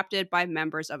held captive by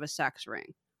members of a sex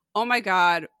ring. Oh my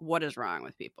God, what is wrong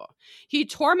with people? He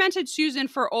tormented Susan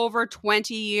for over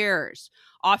 20 years,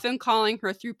 often calling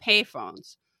her through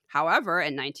payphones. However,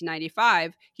 in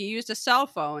 1995, he used a cell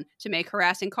phone to make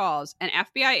harassing calls, and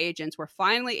FBI agents were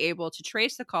finally able to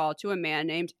trace the call to a man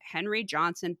named Henry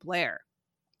Johnson Blair,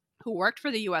 who worked for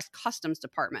the U.S. Customs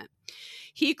Department.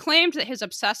 He claimed that his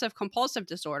obsessive-compulsive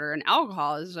disorder and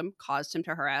alcoholism caused him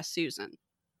to harass Susan.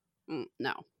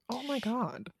 No. Oh my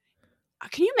God.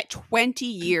 Can you make 20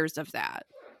 years of that?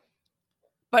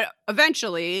 But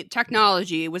eventually,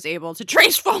 technology was able to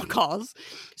trace phone calls.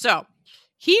 So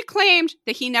he claimed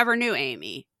that he never knew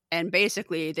Amy, and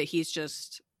basically that he's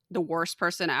just the worst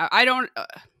person out.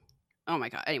 Oh my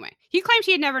God. Anyway, he claimed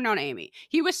he had never known Amy.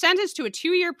 He was sentenced to a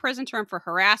 2-year prison term for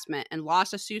harassment and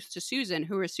lost a suit to Susan,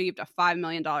 who received a $5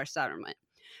 million settlement.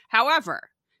 However,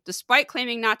 despite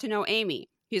claiming not to know Amy,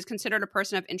 he is considered a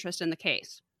person of interest in the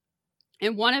case.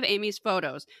 In one of Amy's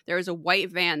photos, there is a white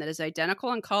van that is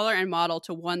identical in color and model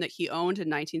to one that he owned in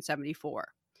 1974.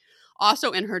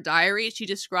 Also in her diary, she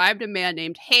described a man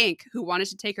named Hank who wanted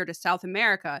to take her to South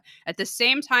America at the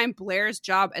same time Blair's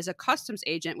job as a customs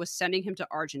agent was sending him to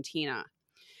Argentina.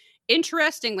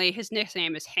 Interestingly, his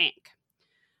nickname is Hank.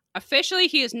 Officially,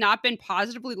 he has not been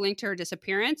positively linked to her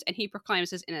disappearance, and he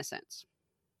proclaims his innocence.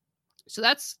 So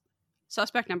that's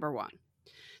suspect number one.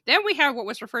 Then we have what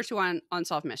was referred to on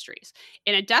Unsolved Mysteries.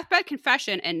 In a deathbed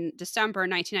confession in December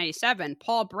 1997,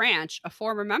 Paul Branch, a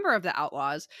former member of the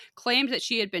Outlaws, claimed that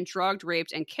she had been drugged,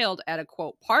 raped, and killed at a,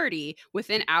 quote, party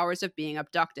within hours of being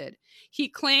abducted. He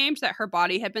claimed that her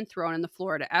body had been thrown in the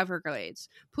Florida Everglades.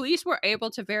 Police were able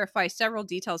to verify several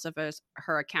details of his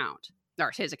account.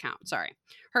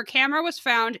 Her camera was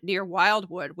found near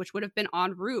Wildwood, which would have been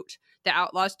en route the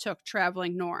Outlaws took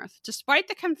traveling north. Despite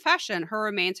the confession, her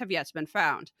remains have yet been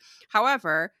found.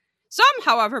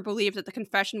 Some believe that the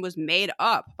confession was made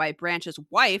up by Branch's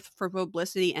wife for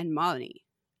publicity and money.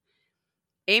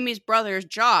 Amy's brother,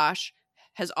 Josh,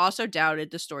 has also doubted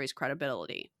the story's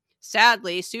credibility.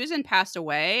 Sadly, Susan passed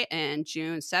away on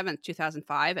June 7th,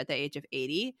 2005 at the age of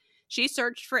 80. She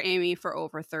searched for Amy for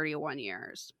over 31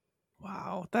 years.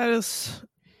 Wow, that is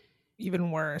even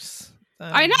worse.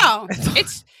 I know.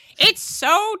 It's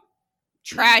so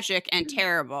tragic and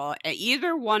terrible.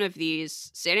 Either one of these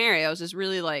scenarios is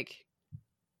really like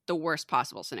the worst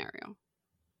possible scenario.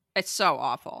 It's so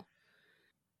awful.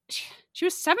 She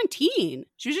was 17.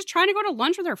 She was just trying to go to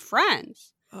lunch with her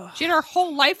friends. Ugh. She had her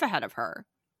whole life ahead of her.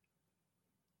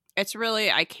 It's really,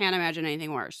 I can't imagine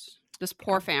anything worse. This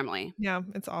poor family. Yeah,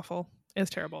 it's awful. It's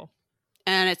terrible.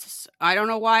 And I don't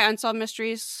know why Unsolved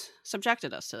Mysteries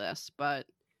subjected us to this, but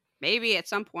maybe at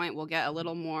some point we'll get a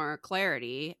little more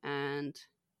clarity, and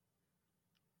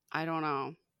I don't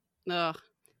know. Ugh.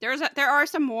 There are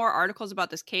some more articles about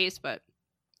this case, but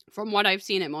from what I've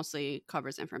seen, it mostly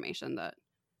covers information that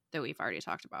we've already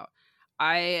talked about.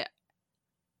 I'm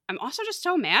also just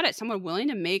so mad at someone willing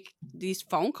to make these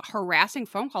harassing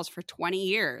phone calls for 20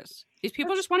 years. These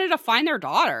people just wanted to find their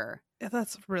daughter. Yeah,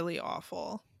 that's really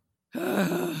awful.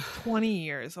 20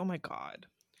 years. Oh my God.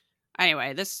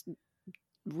 Anyway, this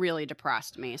really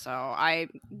depressed me, so I'm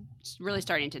really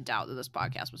starting to doubt that this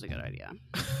podcast was a good idea.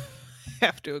 I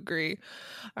have to agree.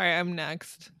 All right, I'm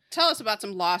next. Tell us about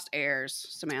some lost heirs,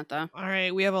 Samantha. All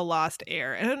right, we have a lost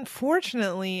heir. And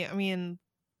unfortunately, I mean,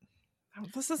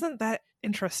 This isn't that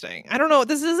interesting. I don't know.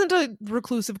 This isn't a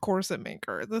reclusive corset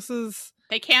maker.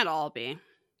 They can't all be.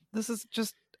 This is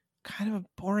just kind of a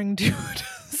boring dude.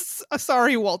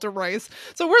 Sorry, Walter Rice.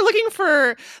 So we're looking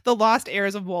for the lost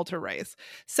heirs of Walter Rice.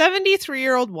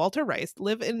 73-year-old Walter Rice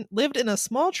lived in a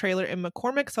small trailer in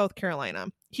McCormick, South Carolina.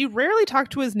 He rarely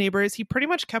talked to his neighbors. He pretty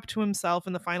much kept to himself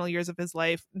in the final years of his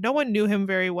life. No one knew him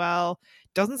very well.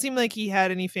 Doesn't seem like he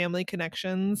had any family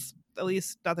connections, at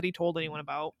least not that he told anyone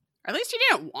about. At least he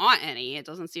didn't want any, it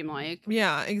doesn't seem like.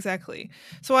 Yeah, exactly.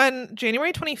 So on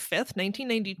January 25th,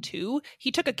 1992, he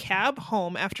took a cab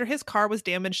home after his car was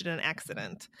damaged in an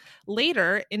accident.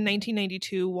 Later, in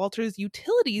 1992, Walter's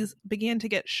utilities began to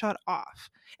get shut off,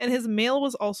 and his mail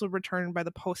was also returned by the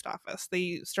post office.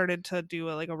 They started to do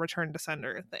a return to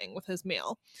sender thing with his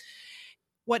mail.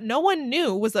 What no one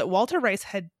knew was that Walter Rice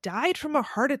had died from a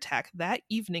heart attack that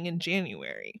evening in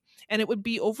January, and it would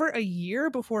be over a year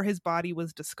before his body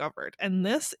was discovered. And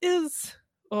this is,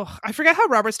 I forget how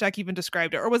Robert Stack even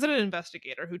described it, or was it an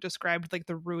investigator who described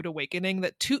the rude awakening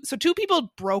that two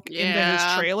people broke into his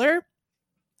trailer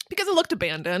because it looked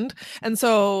abandoned, and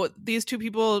so these two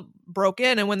people broke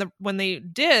in, and when they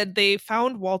did, they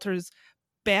found Walter's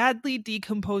badly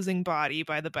decomposing body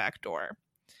by the back door.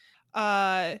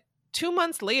 2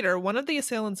 months later, one of the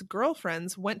assailants'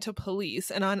 girlfriends went to police,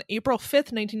 and on April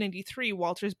 5th, 1993,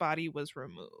 Walter's body was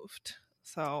removed.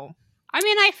 So, I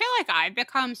mean, I feel like I've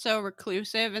become so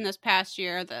reclusive in this past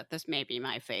year that this may be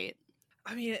my fate.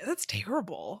 I mean, that's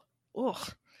terrible.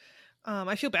 Ugh.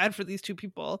 I feel bad for these two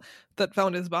people that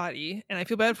found his body, and I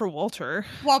feel bad for Walter.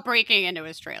 While breaking into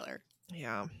his trailer.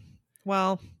 Yeah.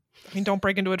 Well, I mean, don't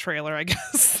break into a trailer, I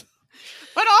guess.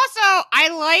 But also,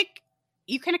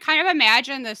 you can kind of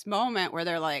imagine this moment where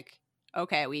they're like,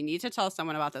 okay, we need to tell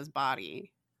someone about this body.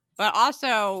 But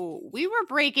also, we were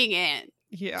breaking in.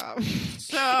 Yeah.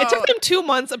 So it took them 2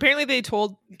 months. Apparently, they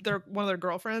told one of their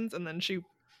girlfriends, and then she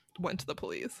went to the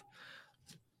police.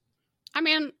 I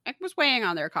mean, it was weighing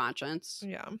on their conscience.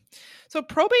 Yeah. So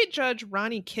probate judge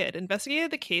Ronnie Kidd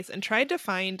investigated the case and tried to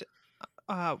find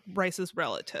Rice's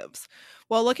relatives.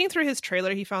 While looking through his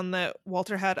trailer, he found that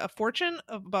Walter had a fortune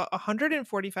of about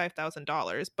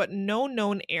 $145,000, but no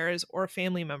known heirs or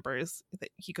family members that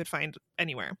he could find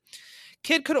anywhere.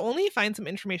 Kidd could only find some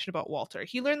information about Walter.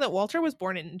 He learned that Walter was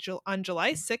born on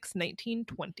July 6,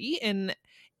 1920 in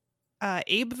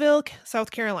Abbeville,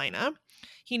 South Carolina.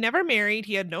 He never married,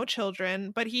 he had no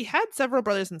children, but he had several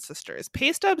brothers and sisters.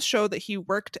 Pay stubs show that he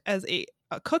worked as a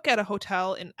cook at a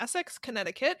hotel in Essex,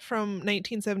 Connecticut from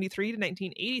 1973 to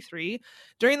 1983.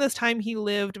 During this time, he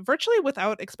lived virtually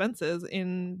without expenses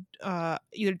in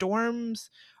either dorms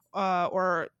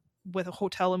or with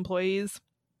hotel employees.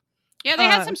 Yeah, they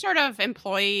had some sort of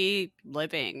employee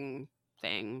living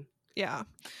thing. Yeah.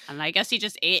 And I guess he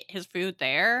just ate his food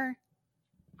there.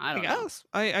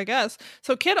 I guess.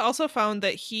 So Kidd also found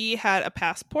that he had a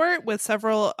passport with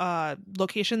several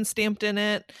locations stamped in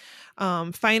it.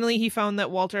 Finally, he found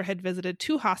that Walter had visited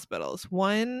 2 hospitals,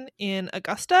 one in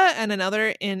Augusta and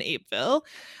another in Abbeville.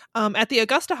 At the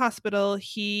Augusta hospital,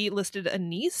 he listed a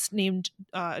niece named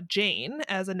Jane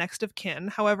as a next of kin.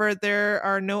 However, there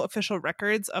are no official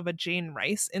records of a Jane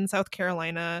Rice in South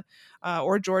Carolina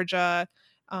or Georgia.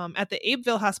 At the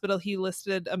Abbeville hospital, he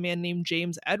listed a man named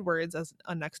James Edwards as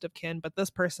a next of kin, but this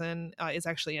person is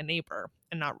actually a neighbor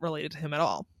and not related to him at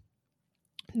all.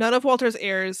 None of Walter's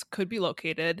heirs could be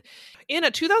located. In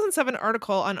a 2007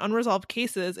 article on unresolved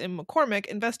cases in McCormick,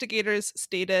 investigators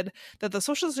stated that the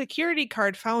Social Security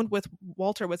card found with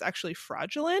Walter was actually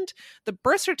fraudulent. The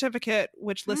birth certificate,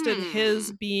 which listed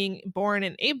his being born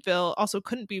in Abbeville, also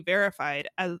couldn't be verified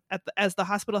as the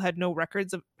hospital had no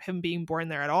records of him being born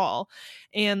there at all.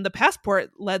 And the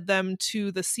passport led them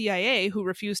to the CIA, who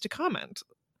refused to comment.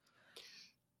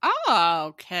 Oh,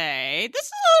 okay. This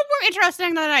is a little more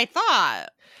interesting than I thought.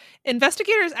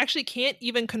 Investigators actually can't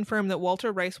even confirm that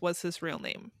Walter Rice was his real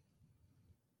name.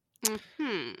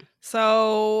 Mm-hmm.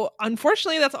 So,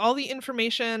 unfortunately, that's all the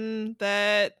information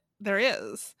that there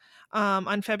is.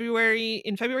 In February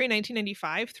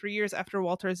 1995, 3 years after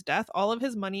Walter's death, all of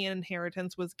his money and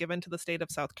inheritance was given to the state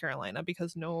of South Carolina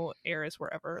because no heirs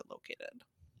were ever located.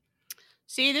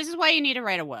 See, this is why you need to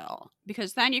write a will,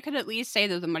 because then you could at least say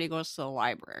that the money goes to the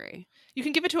library. You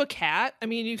can give it to a cat. I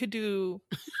mean, you could do...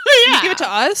 Yeah. You could give it to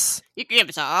us. You could give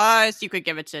it to us. You could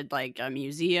give it to, a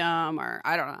museum, or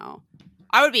I don't know.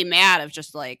 I would be mad if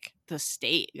just, the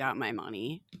state got my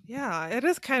money. Yeah, it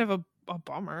is kind of a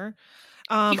bummer.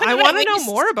 I want to know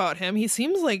more about him. He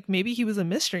seems like maybe he was a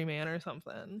mystery man or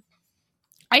something.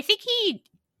 I think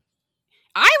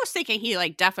I was thinking he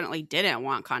like definitely didn't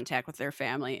want contact with his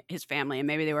family, and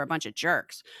maybe they were a bunch of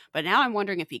jerks. But now I'm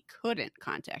wondering if he couldn't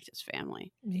contact his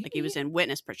family, Maybe. like he was in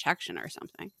witness protection or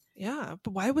something. Yeah,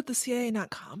 but why would the CIA not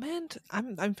comment?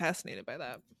 I'm fascinated by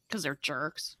that. Because they're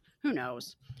jerks. Who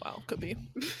knows? Well, could be.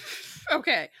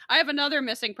 Okay, I have another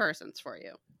missing persons for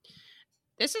you.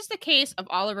 This is the case of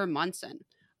Oliver Munson,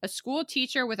 a school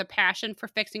teacher with a passion for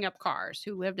fixing up cars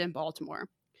who lived in Baltimore.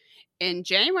 In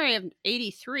January of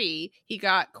 1983, he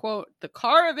got, quote, the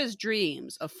car of his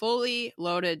dreams, a fully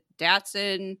loaded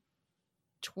Datsun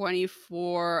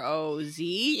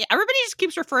 240Z. Everybody just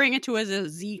keeps referring it to as a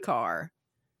Z car.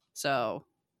 So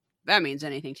that means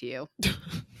anything to you.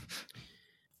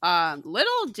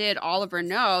 Little did Oliver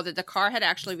know that the car had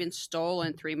actually been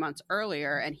stolen 3 months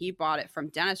earlier, and he bought it from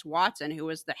Dennis Watson, who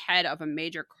was the head of a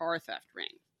major car theft ring.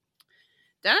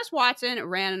 Dennis Watson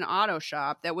ran an auto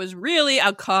shop that was really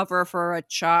a cover for a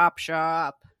chop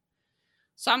shop.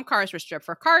 Some cars were stripped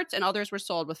for carts, and others were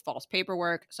sold with false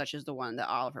paperwork, such as the one that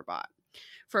Oliver bought.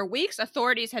 For weeks,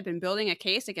 authorities had been building a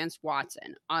case against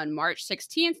Watson. On March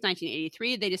 16th,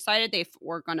 1983, they decided they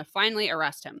were going to finally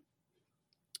arrest him.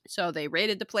 So they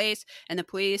raided the place, and the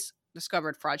police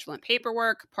discovered fraudulent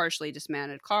paperwork, partially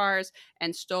dismantled cars,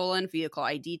 and stolen vehicle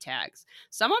ID tags.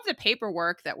 Some of the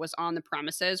paperwork that was on the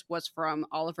premises was from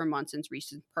Oliver Munson's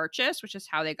recent purchase, which is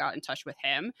how they got in touch with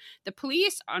him. The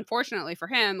police, unfortunately for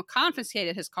him,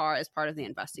 confiscated his car as part of the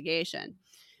investigation.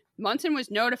 Munson was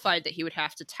notified that he would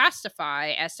have to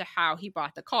testify as to how he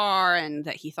bought the car and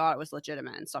that he thought it was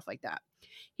legitimate and stuff like that.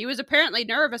 He was apparently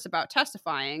nervous about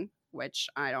testifying, which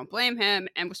I don't blame him,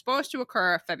 and was supposed to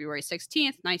occur February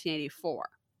 16th, 1984.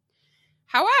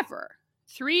 However,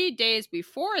 3 days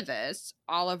before this,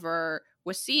 Oliver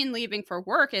was seen leaving for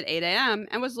work at 8 a.m.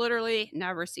 and was literally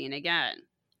never seen again.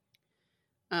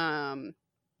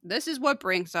 This is what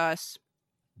brings us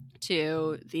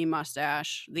to the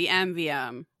mustache, the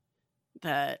MVM,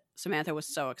 that Samantha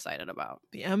was so excited about.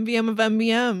 The MVM of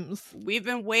MVMs. We've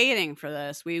been waiting for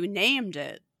this. We named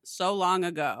it so long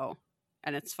ago.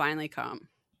 And it's finally come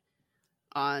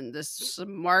on this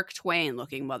Mark Twain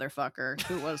looking motherfucker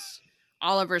who was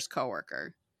Oliver's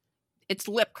coworker. It's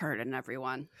Lip Curtain,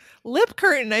 everyone. Lip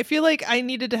Curtain. I feel like I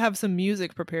needed to have some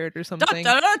music prepared or something.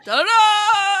 Da, da, da, da!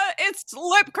 It's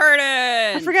Lip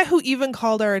Curtain. I forget who even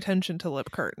called our attention to Lip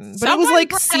Curtain, but Someone it was like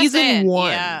brought us season in.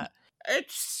 1. Yeah.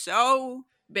 It's so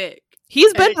big.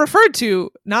 He's been referred to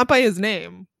not by his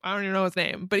name. I don't even know his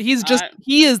name, but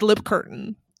he is Lip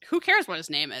Curtain. Who cares what his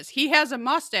name is? He has a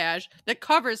mustache that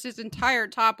covers his entire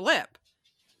top lip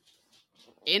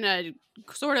in a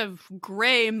sort of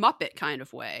gray Muppet kind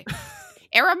of way.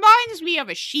 It reminds me of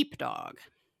a sheepdog.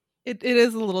 It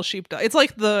is a little sheepdog. It's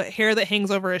like the hair that hangs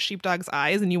over a sheepdog's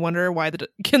eyes, and you wonder why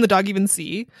can the dog even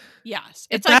see? Yes,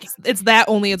 it's that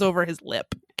only it's over his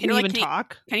lip. Can he even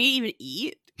talk? Can he even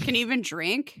eat? Can he even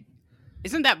drink?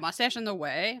 Isn't that mustache in the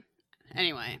way?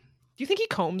 Anyway, do you think he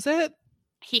combs it?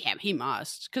 He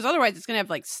must, because otherwise it's gonna have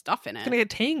like stuff in it. It's gonna get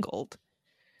tangled.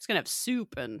 It's gonna have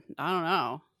soup and I don't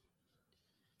know,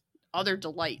 other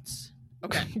delights.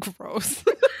 Okay, gross.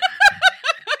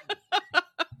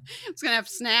 It's gonna have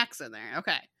snacks in there.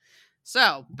 Okay,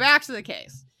 so back to the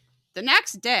case. The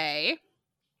next day,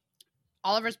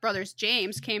 Oliver's brother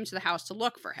James came to the house to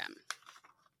look for him.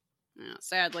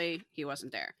 Sadly, he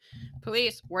wasn't there.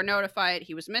 Police were notified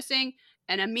he was missing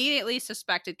and immediately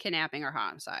suspected kidnapping or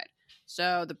homicide.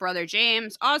 So the brother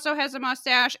James also has a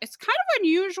mustache. It's kind of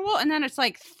unusual, and then it's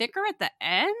like thicker at the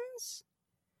ends.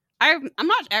 I'm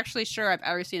not actually sure I've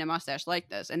ever seen a mustache like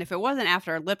this, and if it wasn't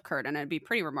after a Lip Curtain, it'd be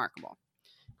pretty remarkable.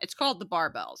 It's called the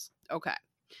Barbells. Okay.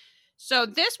 So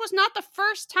this was not the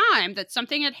first time that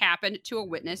something had happened to a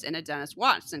witness in a Dennis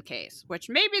Watson case, which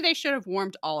maybe they should have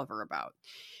warned Oliver about.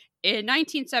 In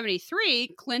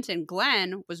 1973, Clinton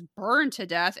Glenn was burned to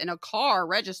death in a car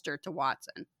registered to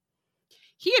Watson.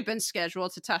 He had been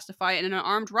scheduled to testify in an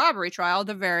armed robbery trial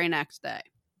the very next day.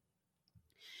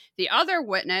 The other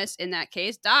witness in that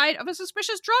case died of a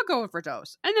suspicious drug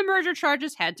overdose, and the murder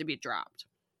charges had to be dropped.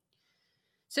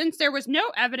 Since there was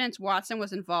no evidence Watson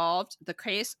was involved, the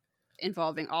case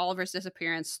involving Oliver's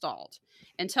disappearance stalled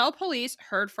until police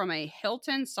heard from a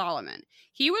Hilton Solomon.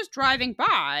 He was driving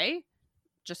by,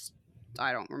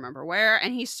 I don't remember where,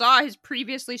 and he saw his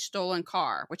previously stolen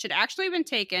car, which had actually been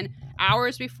taken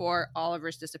hours before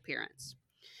Oliver's disappearance.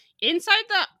 Inside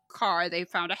the car, they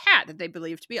found a hat that they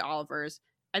believed to be Oliver's,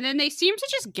 and then they seemed to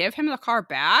just give him the car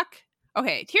back.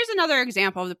 Okay, here's another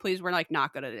example of the police were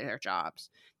not good at their jobs.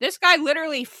 This guy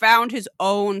literally found his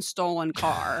own stolen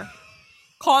car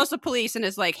calls the police and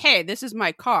is like, hey, this is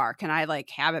my car. Can I like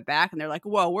have it back? And they're like,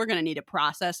 whoa, we're going to need to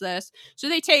process this. So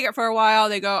they take it for a while.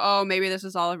 They go, oh, maybe this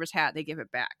is Oliver's hat. They give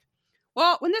it back.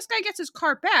 Well, when this guy gets his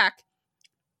car back,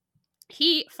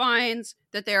 he finds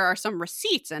that there are some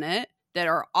receipts in it that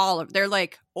are they're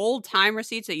like old time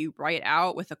receipts that you write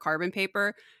out with a carbon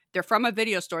paper. They're from a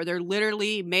video store. They're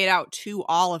literally made out to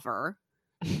Oliver.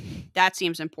 That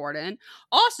seems important.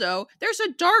 Also, there's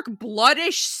a dark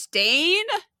bloodish stain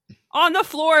on the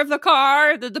floor of the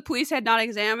car that the police had not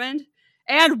examined,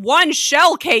 and one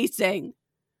shell casing.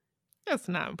 That's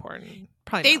not important.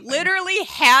 Probably they nothing. Literally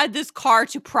had this car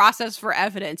to process for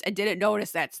evidence and didn't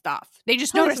notice that stuff. They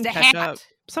just noticed a hat.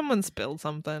 Someone spilled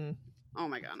something. Oh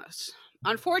my goodness.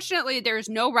 Unfortunately, there's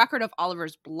no record of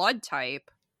Oliver's blood type,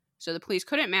 so the police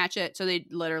couldn't match it, so they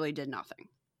literally did nothing.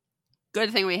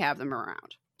 Good thing we have them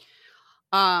around.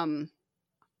 Also,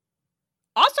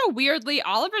 weirdly,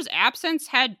 Oliver's absence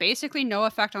had basically no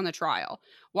effect on the trial.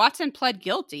 Watson pled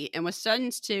guilty and was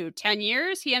sentenced to 10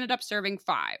 years. He ended up serving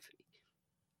 5.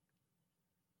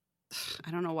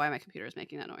 I don't know why my computer is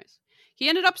making that noise. He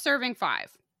ended up serving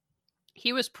 5.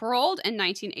 He was paroled in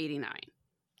 1989.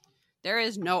 There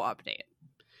is no update.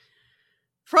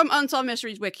 From Unsolved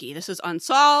Mysteries Wiki, this is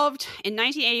unsolved. In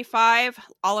 1985,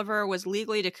 Oliver was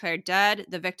legally declared dead,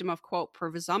 the victim of, quote,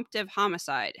 presumptive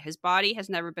homicide. His body has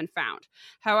never been found.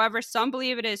 However, some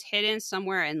believe it is hidden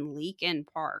somewhere in Leakin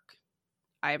Park.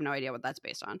 I have no idea what that's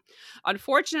based on.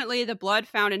 Unfortunately, the blood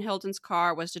found in Hilton's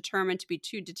car was determined to be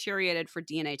too deteriorated for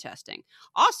DNA testing.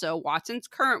 Also, Watson's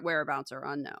current whereabouts are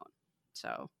unknown.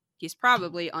 So, he's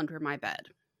probably under my bed.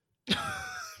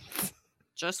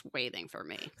 Just waiting for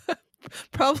me.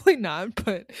 Probably not,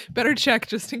 but better check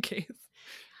just in case.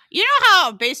 You know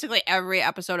how basically every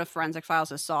episode of Forensic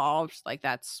Files is solved? Like,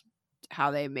 that's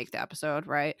how they make the episode,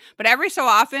 right? But every so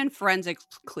often, Forensics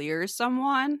clears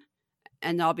someone,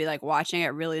 and they'll be, like, watching it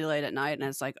really late at night, and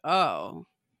it's like, oh,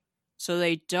 so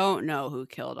they don't know who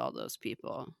killed all those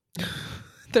people.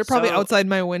 They're probably outside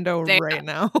my window right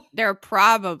now. They're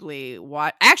probably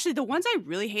actually, the ones I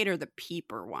really hate are the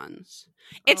peeper ones.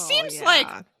 It seems like...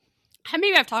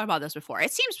 Maybe I've talked about this before.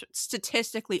 It seems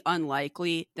statistically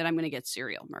unlikely that I'm going to get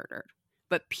serial murdered.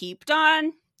 But peeped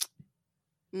on?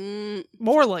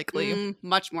 More likely.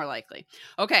 Much more likely.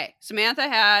 Okay, Samantha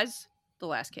has the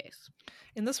last case.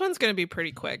 And this one's going to be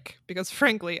pretty quick because,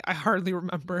 frankly, I hardly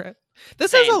remember it.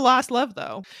 This is a lost love,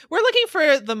 though. We're looking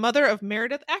for the mother of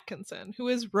Meredith Atkinson, who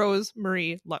is Rose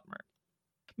Marie Lutmer.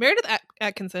 Meredith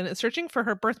Atkinson is searching for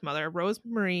her birth mother, Rose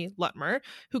Marie Lutmer,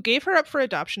 who gave her up for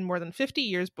adoption more than 50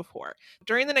 years before.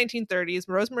 During the 1930s,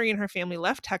 Rose Marie and her family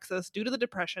left Texas due to the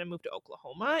Depression and moved to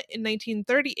Oklahoma. In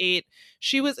 1938,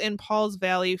 she was in Pauls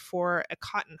Valley for a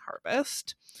cotton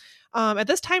harvest. At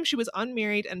this time, she was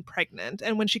unmarried and pregnant,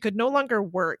 and when she could no longer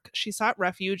work, she sought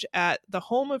refuge at the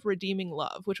Home of Redeeming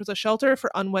Love, which was a shelter for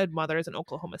unwed mothers in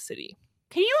Oklahoma City.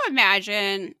 Can you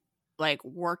imagine, like,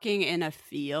 working in a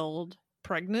field?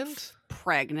 Pregnant?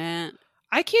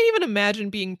 I can't even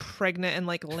imagine being pregnant and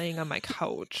like laying on my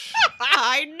couch.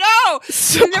 I know.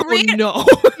 So no.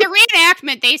 The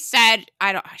reenactment, they said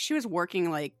she was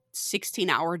working like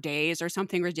 16-hour days or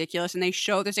something ridiculous, and they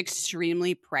show this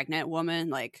extremely pregnant woman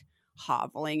like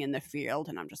hoveling in the field,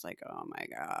 and I'm just like, oh my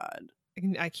god.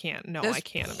 I can't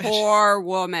imagine. Poor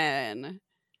woman.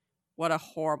 What a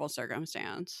horrible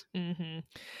circumstance. Mm-hmm.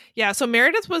 Yeah, so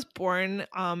Meredith was born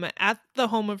at the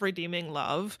Home of Redeeming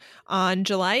Love on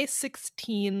July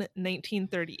 16,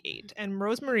 1938. And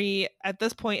Rose Marie, at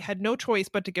this point, had no choice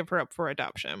but to give her up for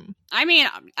adoption. I mean,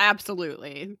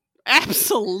 absolutely.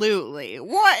 Absolutely.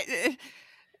 What?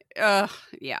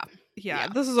 Yeah,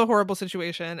 this is a horrible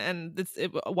situation, and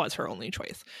it was her only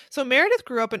choice. So Meredith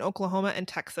grew up in Oklahoma and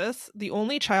Texas, the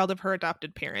only child of her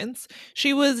adopted parents.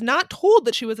 She was not told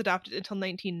that she was adopted until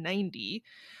 1990,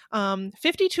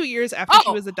 52 years after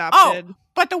she was adopted.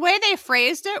 But the way they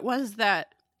phrased it was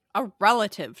that a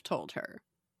relative told her.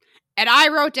 And I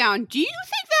wrote down, do you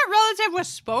think that relative was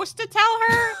supposed to tell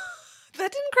her?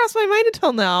 That didn't cross my mind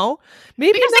until now.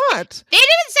 Maybe because not. They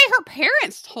didn't say her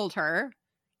parents told her.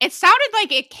 It sounded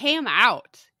like it came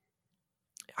out.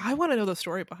 I want to know the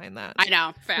story behind that. I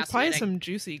know. Fascinating. There's probably some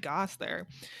juicy goss there.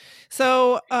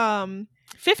 So,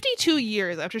 52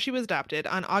 years after she was adopted,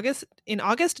 in August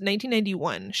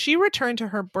 1991, she returned to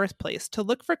her birthplace to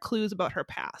look for clues about her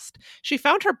past. She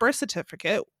found her birth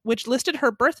certificate, which listed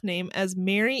her birth name as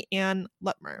Mary Ann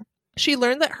Lutmer. She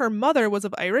learned that her mother was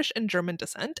of Irish and German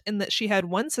descent, and that she had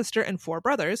one sister and 4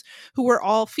 brothers who were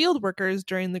all field workers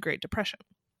during the Great Depression.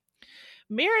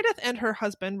 Meredith and her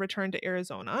husband returned to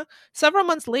Arizona. Several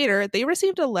months later, they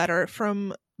received a letter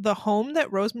from the home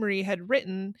that Rose Marie had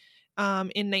written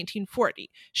in 1940.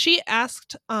 She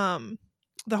asked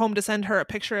the home to send her a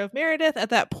picture of Meredith.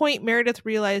 At that point, Meredith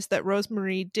realized that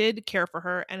Rosemarie did care for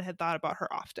her and had thought about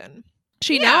her often.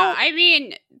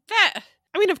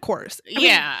 Of course.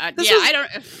 I don't.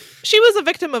 She was a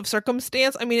victim of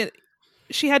circumstance.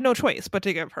 She had no choice but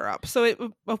to give her up. So it,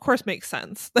 of course, makes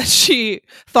sense that she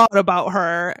thought about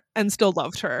her and still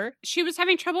loved her. She was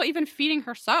having trouble even feeding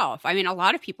herself. A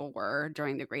lot of people were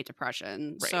during the Great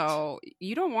Depression. Right. So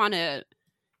you don't want to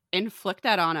inflict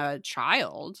that on a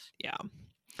child. Yeah.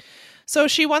 So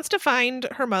she wants to find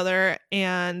her mother,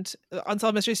 and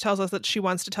Unsolved Mysteries tells us that she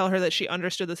wants to tell her that she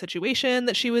understood the situation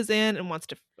that she was in and wants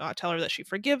to tell her that she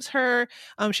forgives her.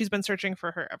 She's been searching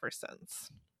for her ever since.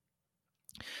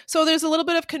 So there's a little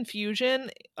bit of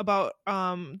confusion about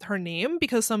her name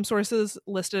because some sources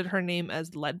listed her name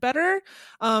as Ledbetter.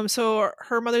 So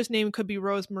her mother's name could be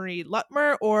Rosemarie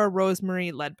Lutmer or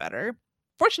Rosemarie Ledbetter.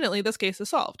 Fortunately, this case is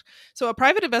solved. So a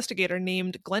private investigator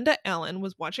named Glenda Allen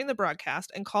was watching the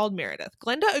broadcast and called Meredith.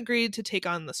 Glenda agreed to take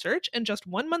on the search, and just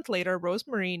 1 month later,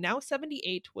 Rosemarie, now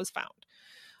 78, was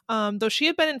found. Though she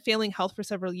had been in failing health for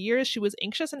several years, she was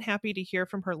anxious and happy to hear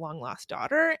from her long-lost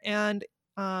daughter, and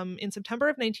in September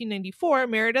of 1994,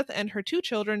 Meredith and her 2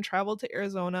 children traveled to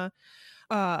Arizona,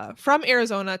 from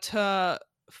Arizona to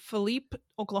Philippe,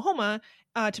 Oklahoma,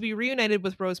 to be reunited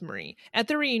with Rosemarie. At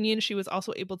the reunion, she was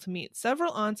also able to meet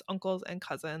several aunts, uncles, and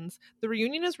cousins. The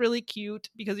reunion is really cute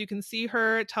because you can see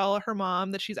her tell her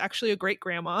mom that she's actually a great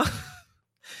grandma.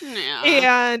 Yeah.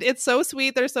 And it's so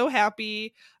sweet. They're so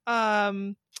happy.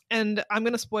 And I'm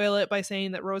going to spoil it by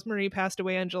saying that Rosemarie passed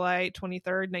away on July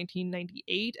 23rd,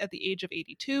 1998 at the age of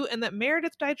 82, and that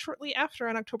Meredith died shortly after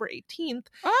on October 18th,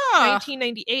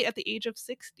 1998 at the age of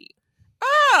 60.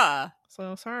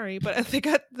 So sorry, but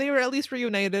they were at least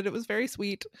reunited. It was very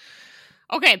sweet.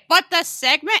 Okay, but the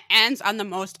segment ends on the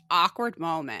most awkward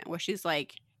moment where she's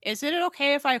like, "Is it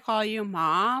okay if I call you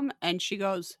Mom?" And she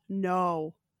goes,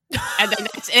 "No." And then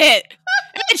that's it.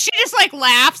 And then she just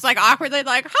laughs awkwardly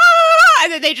 "Ha!"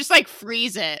 And then they just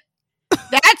freeze it.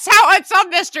 That's how Unsolved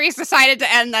Mysteries decided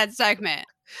to end that segment.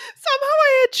 Somehow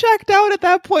I had checked out at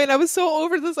that point. I was so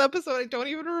over this episode. I don't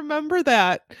even remember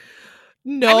that.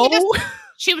 No.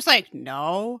 She was like,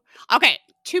 "No." Okay,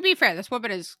 to be fair, this woman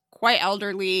is quite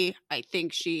elderly. I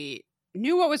think she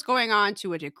knew what was going on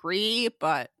to a degree,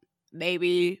 but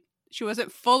maybe she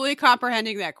wasn't fully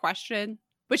comprehending that question.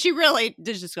 But she really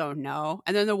did just go, "No."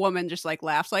 And then the woman just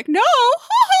laughs "No."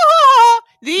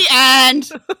 The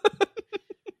end.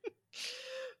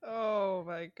 Oh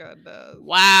my goodness.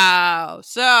 Wow.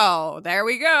 So there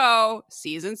we go.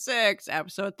 Season 6,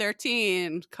 episode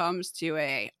 13 comes to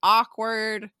a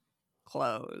awkward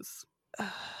close.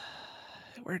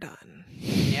 We're done.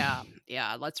 Yeah.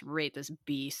 Let's rate this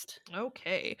beast.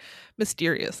 Okay.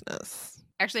 Mysteriousness.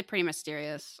 Actually, pretty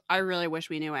mysterious. I really wish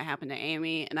we knew what happened to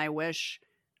Amy, and I wish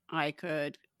I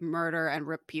could murder and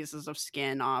rip pieces of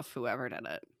skin off whoever did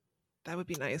it. That would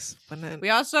be nice, wouldn't it? We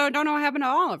also don't know what happened to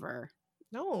Oliver.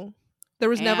 No. There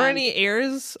was never any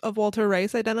heirs of Walter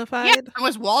Rice identified? Yeah,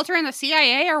 was Walter in the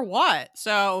CIA or what?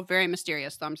 So, very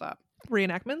mysterious. Thumbs up.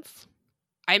 Reenactments?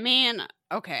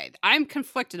 Okay, I'm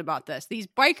conflicted about this. These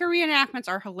biker reenactments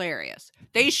are hilarious.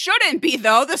 They shouldn't be,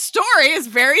 though. The story is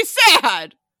very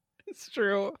sad. It's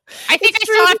true. I think I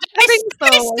still have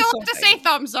to say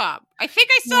thumbs up. I think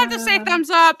I still have to say thumbs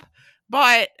up,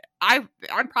 but I'm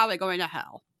probably going to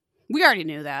hell. We already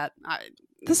knew that.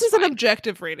 This is an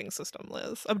objective rating system,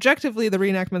 Liz. Objectively, the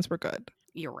reenactments were good.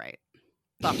 You're right.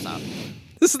 Thumbs up.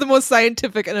 This is the most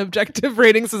scientific and objective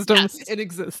rating system in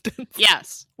existence.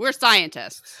 Yes. We're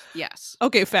scientists. Yes.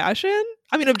 Okay, fashion?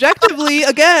 Objectively,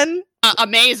 again.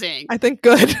 Amazing. I think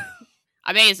good.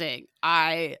 Amazing.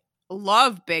 I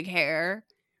love big hair.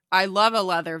 I love a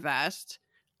leather vest.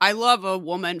 I love a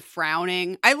woman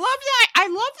frowning. I love that. I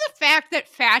love the fact that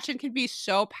fashion can be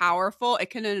so powerful,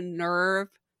 it can unnerve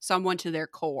someone to their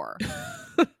core.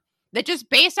 That just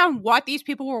based on what these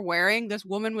people were wearing, this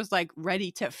woman was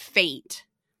ready to faint.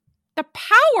 The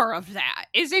power of that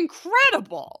is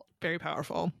incredible. Very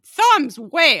powerful. Thumbs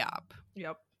way up.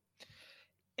 Yep.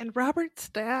 And Robert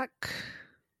Stack.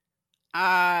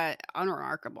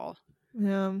 Unremarkable.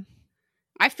 Yeah.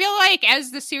 I feel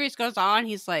as the series goes on,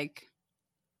 he's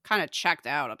kind of checked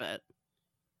out a bit.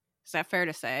 Is that fair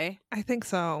to say? I think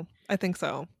so.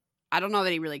 I don't know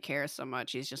that he really cares so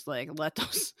much. He's just let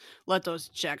those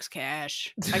checks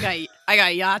cash. I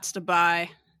got yachts to buy.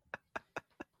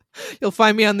 You'll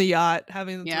find me on the yacht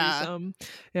having the threesome.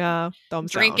 Yeah,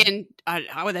 thumbs drinking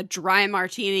with a dry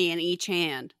martini in each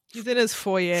hand. He's in his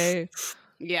foyer.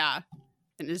 Yeah,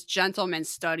 in his gentleman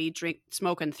study,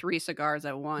 smoking 3 cigars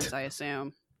at once. I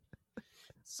assume.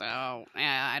 So,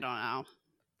 yeah, I don't know.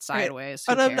 Sideways.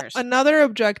 Right. Who cares? Another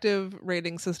objective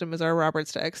rating system is our Robert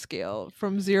Stack scale.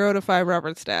 From 0 to 5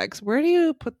 Robert Stacks. Where do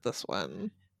you put this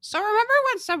one? So remember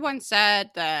when someone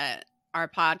said that our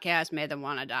podcast made them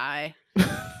want to die?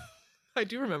 I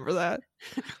do remember that.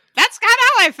 That's kind of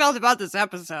how I felt about this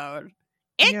episode.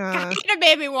 It Yeah. kind of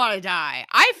made me want to die.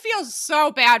 I feel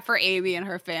so bad for Amy and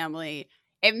her family.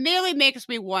 It really makes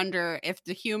me wonder if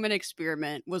the human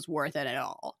experiment was worth it at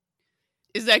all.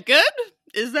 Is that good?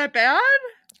 Is that bad?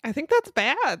 I think that's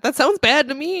bad. That sounds bad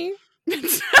to me.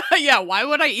 Yeah, why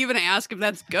would I even ask if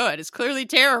that's good? It's clearly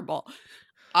terrible.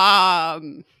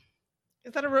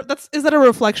 Is that a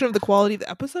reflection of the quality of the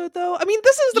episode, though? I mean,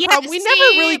 this is the problem. We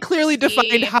never really clearly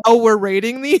defined how we're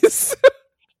rating these.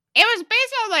 It was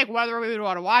based on like whether we would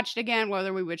want to watch it again,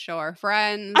 whether we would show our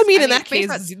friends. I mean, in that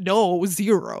case, no,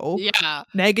 0. Yeah,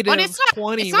 negative but it's not,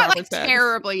 20. It's not like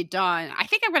terribly done. I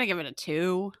think I'm gonna give it a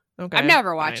 2. Okay, I'm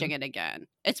never watching it again.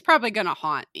 It's probably gonna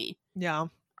haunt me. Yeah,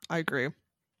 I agree.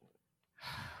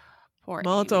 Poor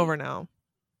well, Amy. It's over now.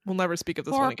 We'll never speak of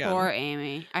this one again. Poor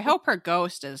Amy. I hope her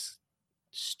ghost is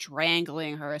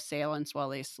strangling her assailants while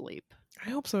they sleep. I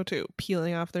hope so too.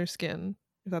 Peeling off their skin,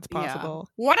 if that's possible.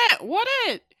 Yeah. What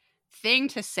a thing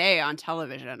to say on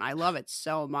television. I love it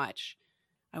so much.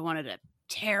 I wanted to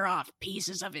tear off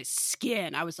pieces of his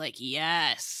skin. I was like,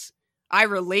 yes, I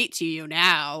relate to you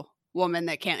now, woman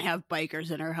that can't have bikers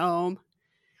in her home.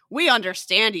 We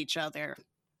understand each other.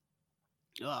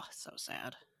 Oh, so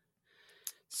sad.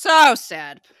 So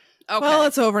sad. Okay. Well,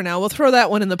 it's over now. We'll throw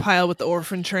that one in the pile with the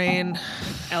orphan train.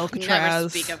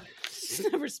 Alcatraz.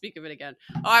 Never speak of it again.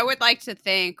 Oh, I would like to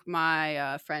thank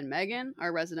my friend Megan,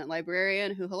 our resident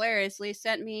librarian, who hilariously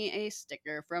sent me a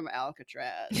sticker from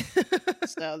Alcatraz.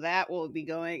 So that will be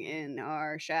going in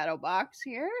our shadow box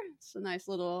here. It's a nice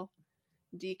little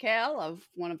decal of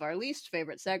one of our least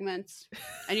favorite segments.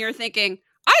 And you're thinking,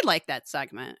 I'd like that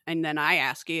segment. And then I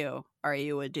ask you, are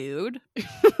you a dude?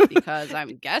 Because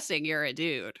I'm guessing you're a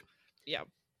dude. Yeah.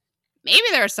 Maybe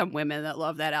there are some women that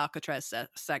love that Alcatraz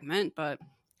segment, but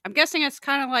I'm guessing it's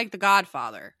kind of like The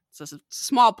Godfather. It's a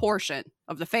small portion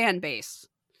of the fan base.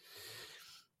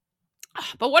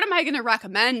 But what am I going to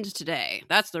recommend today?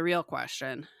 That's the real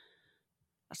question.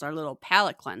 That's our little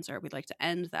palate cleanser. We'd like to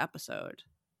end the episode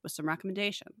with some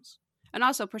recommendations. And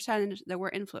also pretend that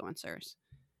we're influencers.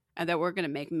 And that we're going to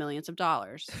make millions of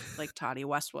dollars, like Toddy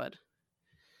Westwood.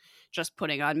 Just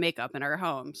putting on makeup in our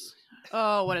homes.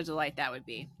 Oh, what a delight that would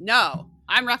be. No,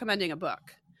 I'm recommending a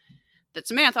book that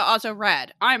Samantha also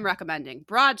read. I'm recommending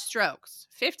Broad Strokes,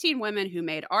 15 Women Who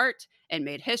Made Art and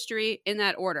Made History in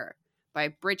that Order by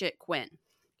Bridget Quinn.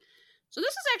 So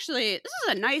this is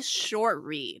a nice short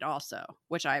read also,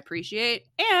 which I appreciate.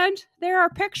 And there are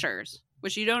pictures,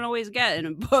 which you don't always get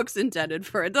in books intended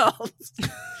for adults.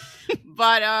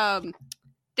 But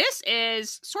this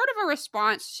is sort of a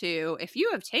response to, if you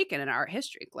have taken an art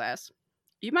history class,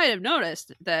 you might have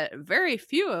noticed that very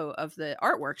few of the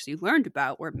artworks you learned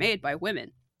about were made by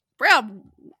women. Well,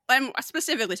 I'm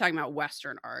specifically talking about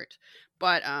Western art,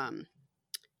 but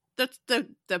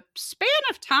the span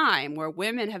of time where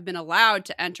women have been allowed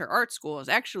to enter art school is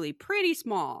actually pretty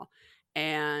small,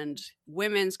 and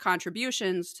women's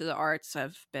contributions to the arts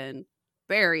have been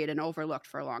buried and overlooked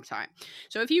for a long time.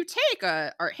 So if you take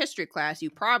a art history class, you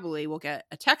probably will get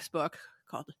a textbook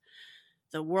called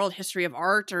The World History of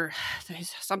Art or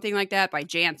something like that by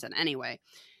Jansen anyway.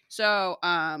 So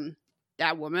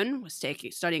that woman was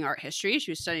studying art history.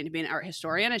 She was studying to be an art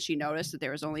historian, and she noticed that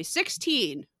there was only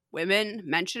 16 women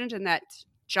mentioned in that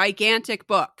gigantic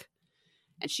book.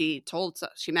 And she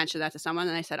mentioned that to someone,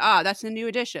 and they said, that's a new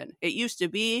edition. It used to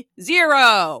be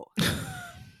 0.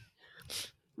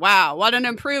 Wow, what an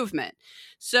improvement.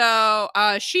 So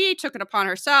she took it upon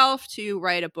herself to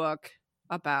write a book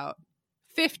about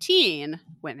 15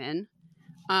 women.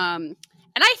 And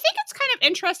I think it's kind of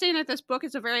interesting that this book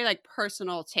is a very like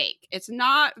personal take. It's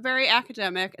not very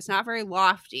academic. It's not very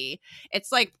lofty.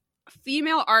 It's like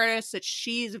female artists that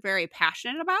she's very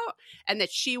passionate about and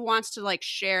that she wants to like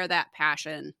share that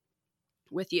passion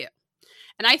with you.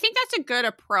 And I think that's a good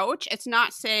approach. It's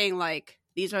not saying like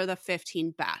these are the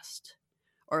 15 best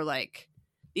or like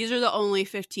these are the only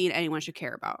 15 anyone should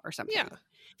care about or something. Yeah,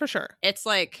 for sure. It's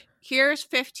like, here's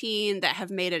 15 that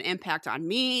have made an impact on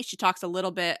me. She talks a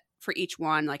little bit for each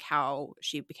one, like how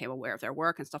she became aware of their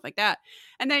work and stuff like that.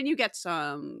 And then you get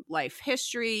some life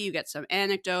history, you get some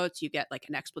anecdotes, you get like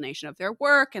an explanation of their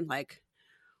work and like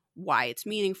why it's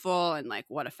meaningful and like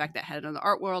what effect that had on the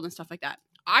art world and stuff like that.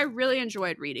 I really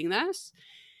enjoyed reading this.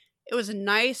 It was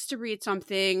nice to read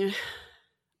something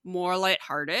more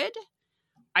lighthearted.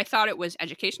 I thought it was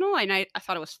educational and I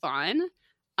thought it was fun.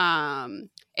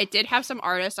 It did have some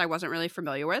artists I wasn't really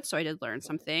familiar with, so I did learn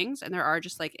some things, and there are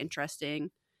just like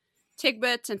interesting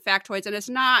tidbits and factoids, and it's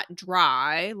not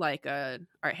dry like a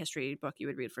art history book you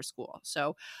would read for school.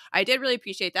 So I did really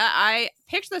appreciate that. I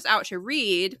picked this out to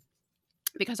read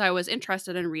because I was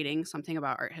interested in reading something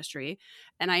about art history,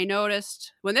 and I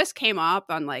noticed when this came up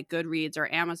on like Goodreads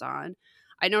or Amazon,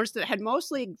 I noticed that it had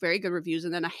mostly very good reviews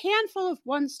and then a handful of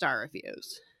 1-star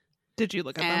reviews. Did you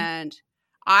look at them? And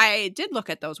I did look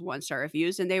at those 1-star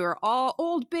reviews, and they were all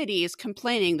old biddies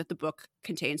complaining that the book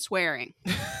contained swearing.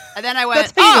 And then I went,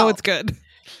 That's how you know it's good.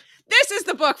 This is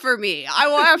the book for me. I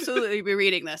will absolutely be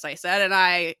reading this, I said. And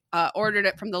I ordered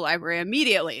it from the library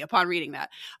immediately upon reading that.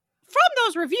 From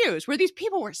those reviews where these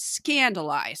people were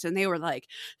scandalized and they were like,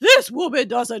 this woman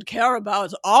doesn't care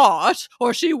about art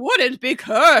or she wouldn't be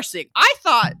cursing. I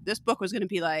thought this book was going to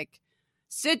be like,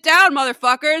 sit down,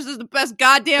 motherfuckers. This is the best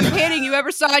goddamn painting you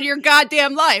ever saw in your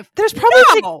goddamn life. There's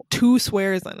probably like 2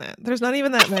 swears in it. There's not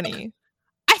even that many.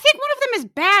 I think one of them is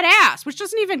badass, which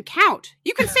doesn't even count.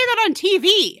 You can say that on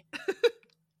TV.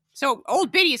 So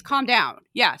old biddies, calm down.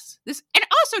 Yes. And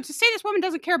also to say this woman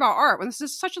doesn't care about art when this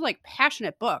is such a like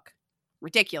passionate book.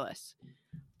 Ridiculous.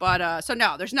 But so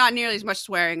no, there's not nearly as much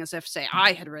swearing as if say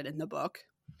I had written the book.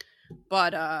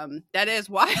 But that is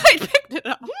why I picked it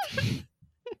up.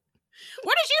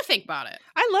 What did you think about it?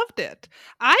 I loved it.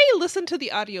 I listened to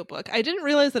the audiobook. I didn't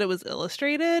realize that it was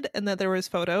illustrated and that there was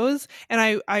photos.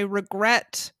 And I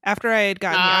regret, after I had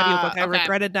gotten the audiobook, I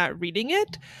regretted not reading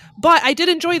it. But I did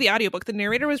enjoy the audiobook. The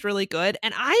narrator was really good.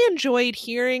 And I enjoyed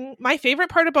hearing my favorite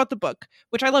part about the book,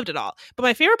 which I loved it all. But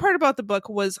my favorite part about the book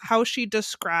was how she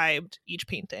described each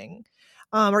painting.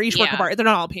 Or each work of art. They're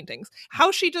not all paintings.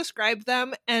 How she described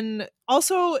them. And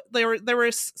also there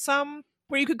were some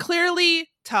where you could clearly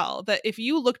tell that if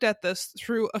you looked at this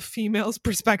through a female's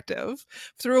perspective,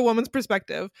 through a woman's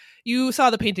perspective, you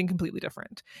saw the painting completely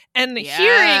different. And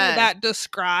hearing that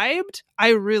described, I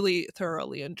really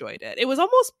thoroughly enjoyed it. It was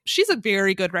almost, she's a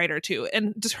very good writer too.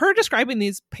 And just her describing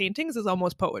these paintings is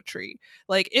almost poetry.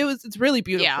 Like it's really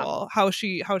beautiful how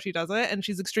she does it. And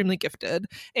she's extremely gifted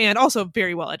and also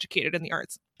very well educated in the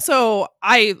arts. So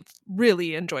I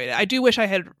really enjoyed it. I do wish I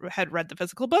had read the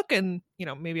physical book, and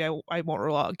maybe I won't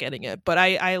rule out getting it, but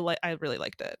I really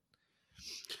liked it.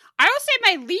 I will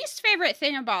say my least favorite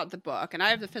thing about the book, and I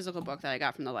have the physical book that I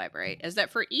got from the library, is that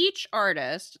for each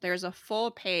artist, there's a full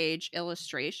page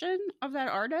illustration of that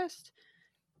artist.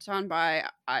 It's done by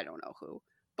I don't know who,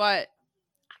 but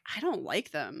I don't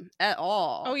like them at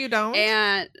all. Oh, you don't?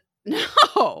 And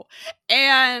no,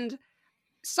 and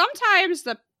sometimes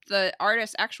the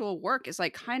artist's actual work is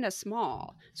like kind of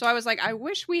small. So I was like, I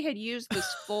wish we had used this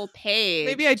full page.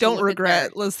 Maybe I don't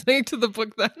regret listening to the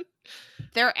book then.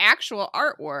 Their actual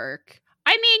artwork.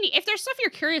 I mean, if there's stuff you're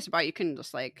curious about, you can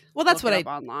just like that's what I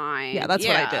online. Yeah, that's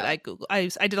what I did.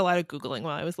 I did a lot of Googling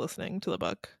while I was listening to the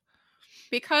book.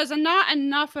 Because not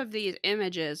enough of these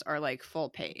images are like full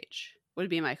page would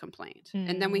be my complaint.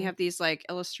 And then we have these like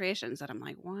illustrations that I'm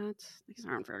like, what? These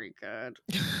aren't very good.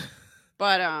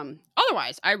 But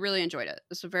otherwise, I really enjoyed it.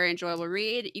 It's a very enjoyable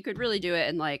read. You could really do it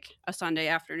in like a Sunday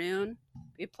afternoon.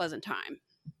 Be a pleasant time.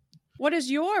 What is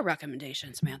your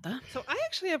recommendation, Samantha? So I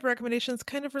actually have recommendations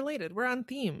kind of related. We're on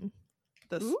theme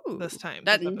this time.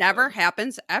 That never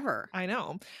happens ever. I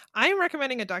know. I'm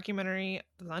recommending a documentary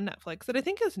on Netflix that I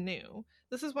think is new.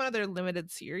 This is one of their limited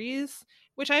series,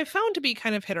 which I've found to be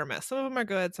kind of hit or miss. Some of them are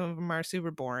good. Some of them are super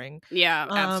boring. Yeah,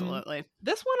 absolutely.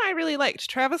 This one I really liked.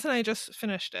 Travis and I just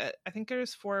finished it. I think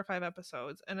there's 4 or 5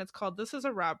 episodes, and it's called This Is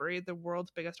a Robbery, the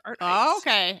World's Biggest Art Heist. Oh,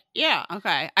 okay. Yeah,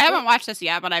 okay. I haven't watched this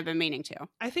yet, but I've been meaning to.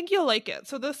 I think you'll like it.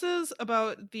 So this is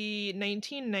about the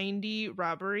 1990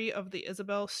 robbery of the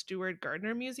Isabel Stewart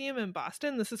Gardner Museum in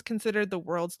Boston. This is considered the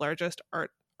world's largest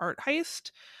art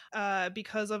heist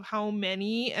because of how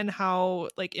many and how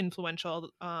like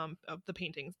influential of the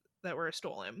paintings that were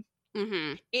stolen.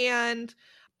 And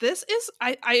this is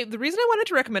the reason I wanted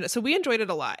to recommend it. So we enjoyed it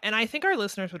a lot, and I think our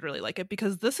listeners would really like it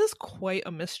because this is quite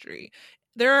a mystery.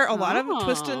 There are a lot of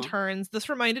twists and turns. This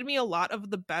reminded me a lot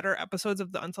of the better episodes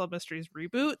of the Unsolved Mysteries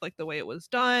reboot, like the way it was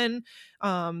done,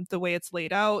 the way it's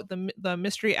laid out, the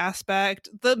mystery aspect.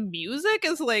 The music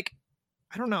is like,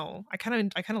 I don't know. I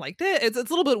kind of liked it. It's a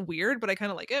little bit weird, but I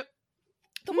kind of like it.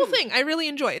 The whole thing I really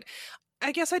enjoyed.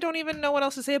 I guess I don't even know what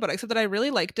else to say about it except that I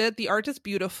really liked it. The art is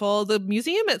beautiful. The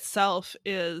museum itself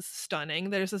is stunning.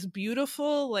 There's this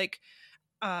beautiful like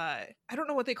I don't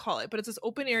know what they call it, but it's this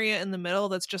open area in the middle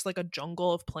that's just like a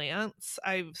jungle of plants.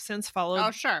 I've since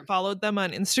followed them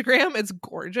on Instagram. It's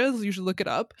gorgeous. You should look it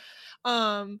up.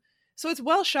 So it's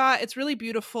well shot. It's really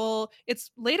beautiful.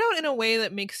 It's laid out in a way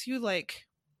that makes you like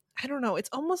I don't know. It's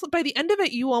almost by the end of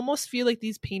it, you almost feel like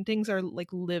these paintings are like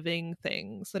living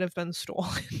things that have been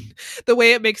stolen. The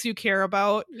way it makes you care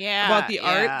about the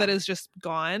art that is just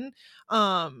gone.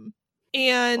 And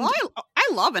I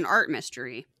love an art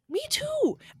mystery. Me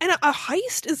too. And a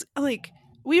heist is like,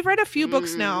 we've read a few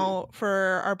books now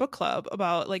for our book club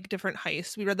about like different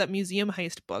heists. We read that museum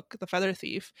heist book, The Feather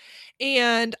Thief.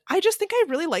 And I just think I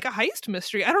really like a heist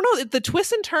mystery. I don't know, the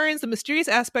twists and turns, the mysterious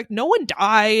aspect, no one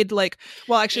died. Like,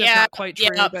 well, actually, that's not quite true,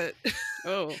 but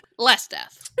less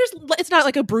death. It's not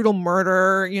like a brutal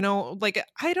murder, you know, like,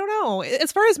 I don't know.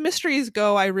 As far as mysteries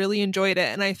go, I really enjoyed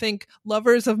it. And I think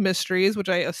lovers of mysteries, which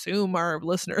I assume our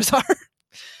listeners are,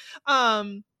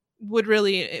 would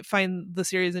really find the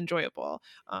series enjoyable.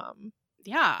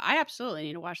 Yeah, I absolutely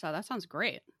need to watch that. That sounds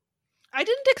great. I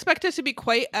didn't expect it to be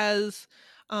quite as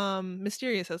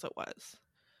mysterious as it was.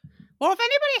 Well, if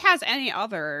anybody has any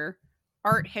other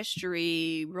art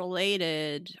history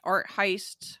related art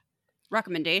heist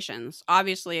recommendations,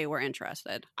 obviously we're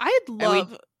interested. I'd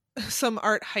love some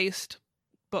art heist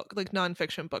book, like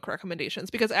nonfiction book recommendations,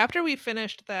 because after we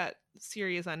finished that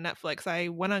series on Netflix, I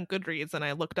went on Goodreads and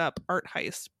I looked up art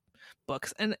heist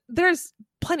books, and there's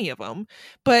plenty of them,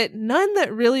 but none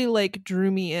that really like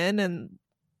drew me in and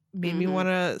made me want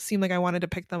to seem like I wanted to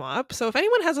pick them up. So if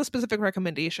anyone has a specific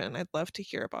recommendation, I'd love to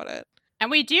hear about it.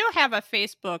 And we do have a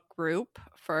Facebook group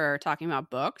for talking about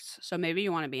books, so maybe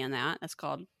you want to be in that. It's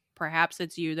called Perhaps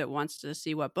It's You That Wants to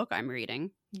See What Book I'm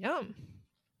Reading. Yum.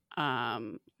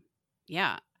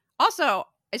 Yeah. Also,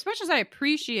 as much as I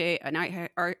appreciate a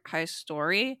night art heist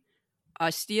story,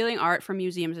 stealing art from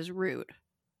museums is rude.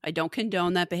 I don't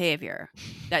condone that behavior.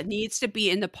 That needs to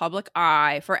be in the public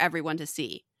eye for everyone to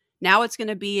see. Now it's going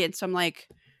to be in some like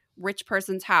rich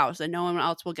person's house and no one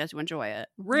else will get to enjoy it.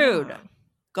 Rude. Yeah.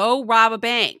 Go rob a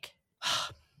bank.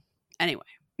 Anyway.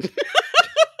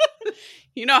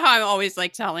 You know how I'm always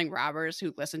like telling robbers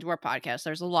who listen to our podcast,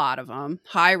 there's a lot of them.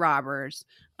 Hi, robbers.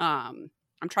 I'm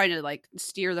trying to like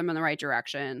steer them in the right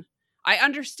direction. I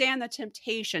understand the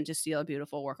temptation to steal a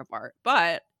beautiful work of art,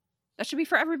 but that should be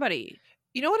for everybody.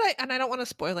 You know what, I don't want to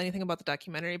spoil anything about the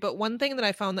documentary, but one thing that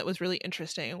I found that was really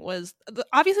interesting was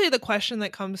obviously the question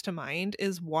that comes to mind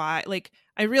is why, like,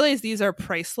 I realize these are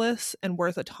priceless and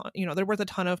worth a ton, you know, they're worth a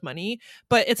ton of money,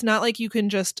 but it's not like you can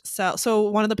just sell. So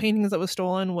one of the paintings that was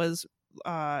stolen was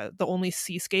the only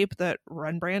seascape that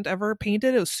Rembrandt ever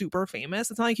painted. It was super famous.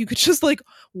 It's not like you could just like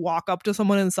walk up to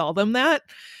someone and sell them that,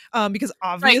 because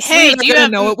obviously they're gonna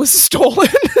know it was stolen.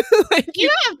 Like, you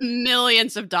have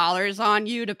millions of dollars on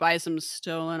you to buy some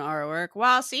stolen artwork.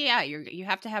 Well, see, yeah, you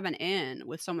have to have an in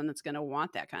with someone that's gonna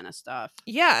want that kind of stuff.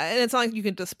 Yeah, and it's not like you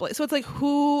can display. So it's like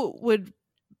who would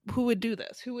do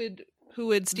this? Who would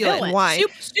steal it and why?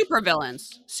 Super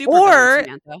villains. So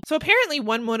apparently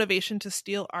one motivation to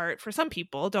steal art for some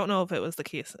people, don't know if it was the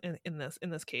case in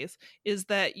this case, is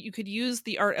that you could use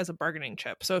the art as a bargaining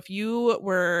chip. So if you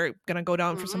were going to go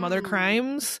down for some other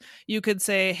crimes, you could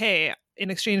say, hey, in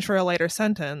exchange for a lighter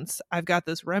sentence, I've got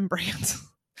this Rembrandt.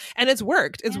 And it's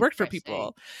worked. It's worked for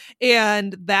people.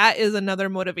 And that is another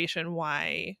motivation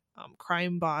why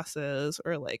crime bosses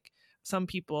or like some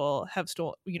people have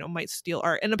might steal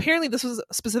art. And apparently this was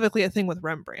specifically a thing with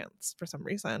Rembrandts for some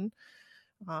reason,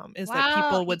 that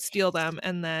people would steal them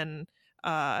and then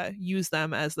use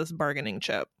them as this bargaining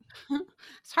chip.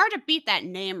 It's hard to beat that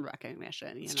name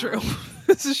recognition. It's true.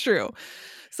 This is true.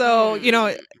 So, you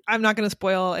know, I'm not going to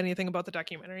spoil anything about the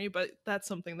documentary, but that's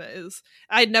something that is,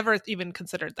 I'd never even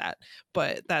considered that,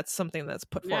 but that's something that's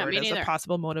put forward as a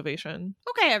possible motivation.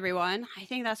 Okay, everyone. I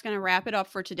think that's going to wrap it up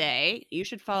for today. You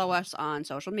should follow us on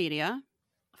social media,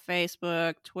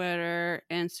 Facebook, Twitter,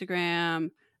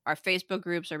 Instagram. Our Facebook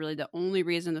groups are really the only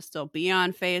reason to still be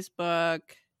on Facebook.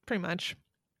 Pretty much.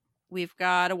 We've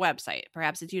got a website,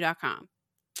 perhapsitsyou.com.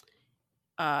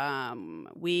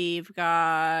 We've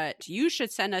got, you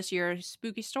should send us your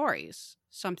spooky stories,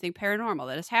 something paranormal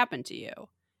that has happened to you.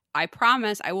 I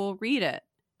promise I will read it.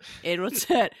 It was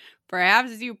at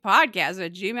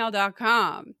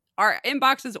perhapsitsyou.podcast@gmail.com. Our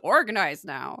inbox is organized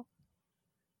now.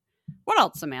 What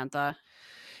else, Samantha?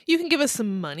 You can give us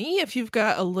some money if you've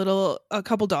got a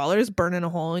couple dollars burning a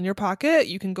hole in your pocket.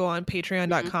 You can go on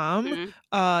patreon.com,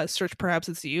 search Perhaps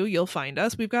It's You. You'll find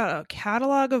us. We've got a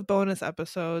catalog of bonus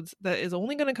episodes that is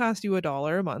only going to cost you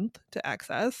 $1 a month to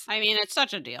access. I mean, it's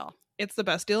such a deal. It's the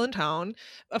best deal in town.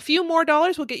 A few more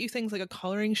dollars will get you things like a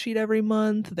coloring sheet every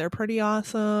month. They're pretty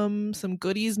awesome. Some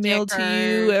goodies mailed to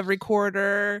you every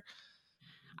quarter.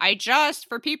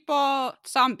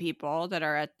 Some people that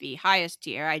are at the highest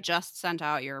tier, I just sent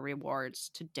out your rewards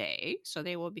today, so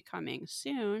they will be coming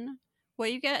soon.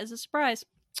 What you get is a surprise.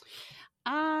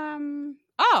 And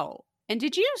And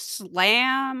did you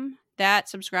slam that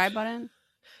subscribe button?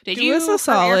 Did Do you us a hurt your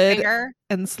solid finger?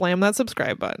 and slam that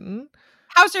subscribe button.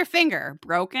 How's your finger?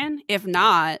 Broken? If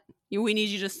not, we need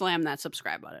you to slam that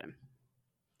subscribe button.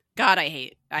 God, I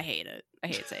hate it. I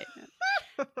hate saying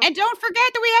it. And don't forget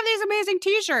that we have these amazing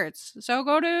t-shirts. So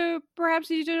go to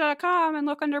perhapsyoudo.com and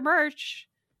look under merch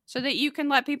so that you can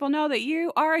let people know that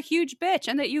you are a huge bitch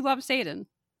and that you love Satan.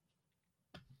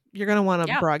 You're going to want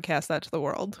to broadcast that to the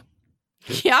world.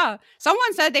 Yeah.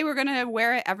 Someone said they were going to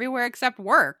wear it everywhere except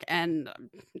work. And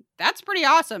that's pretty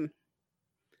awesome.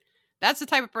 That's the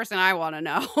type of person I want to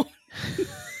know.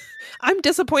 I'm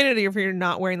disappointed if you're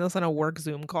not wearing this on a work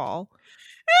Zoom call.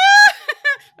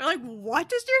 They're like, what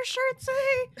does your shirt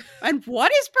say? And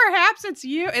what is perhaps it's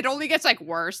you? It only gets like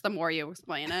worse the more you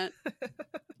explain it.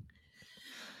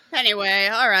 Anyway,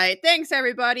 all right. Thanks,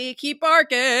 everybody. Keep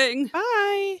barking.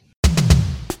 Bye.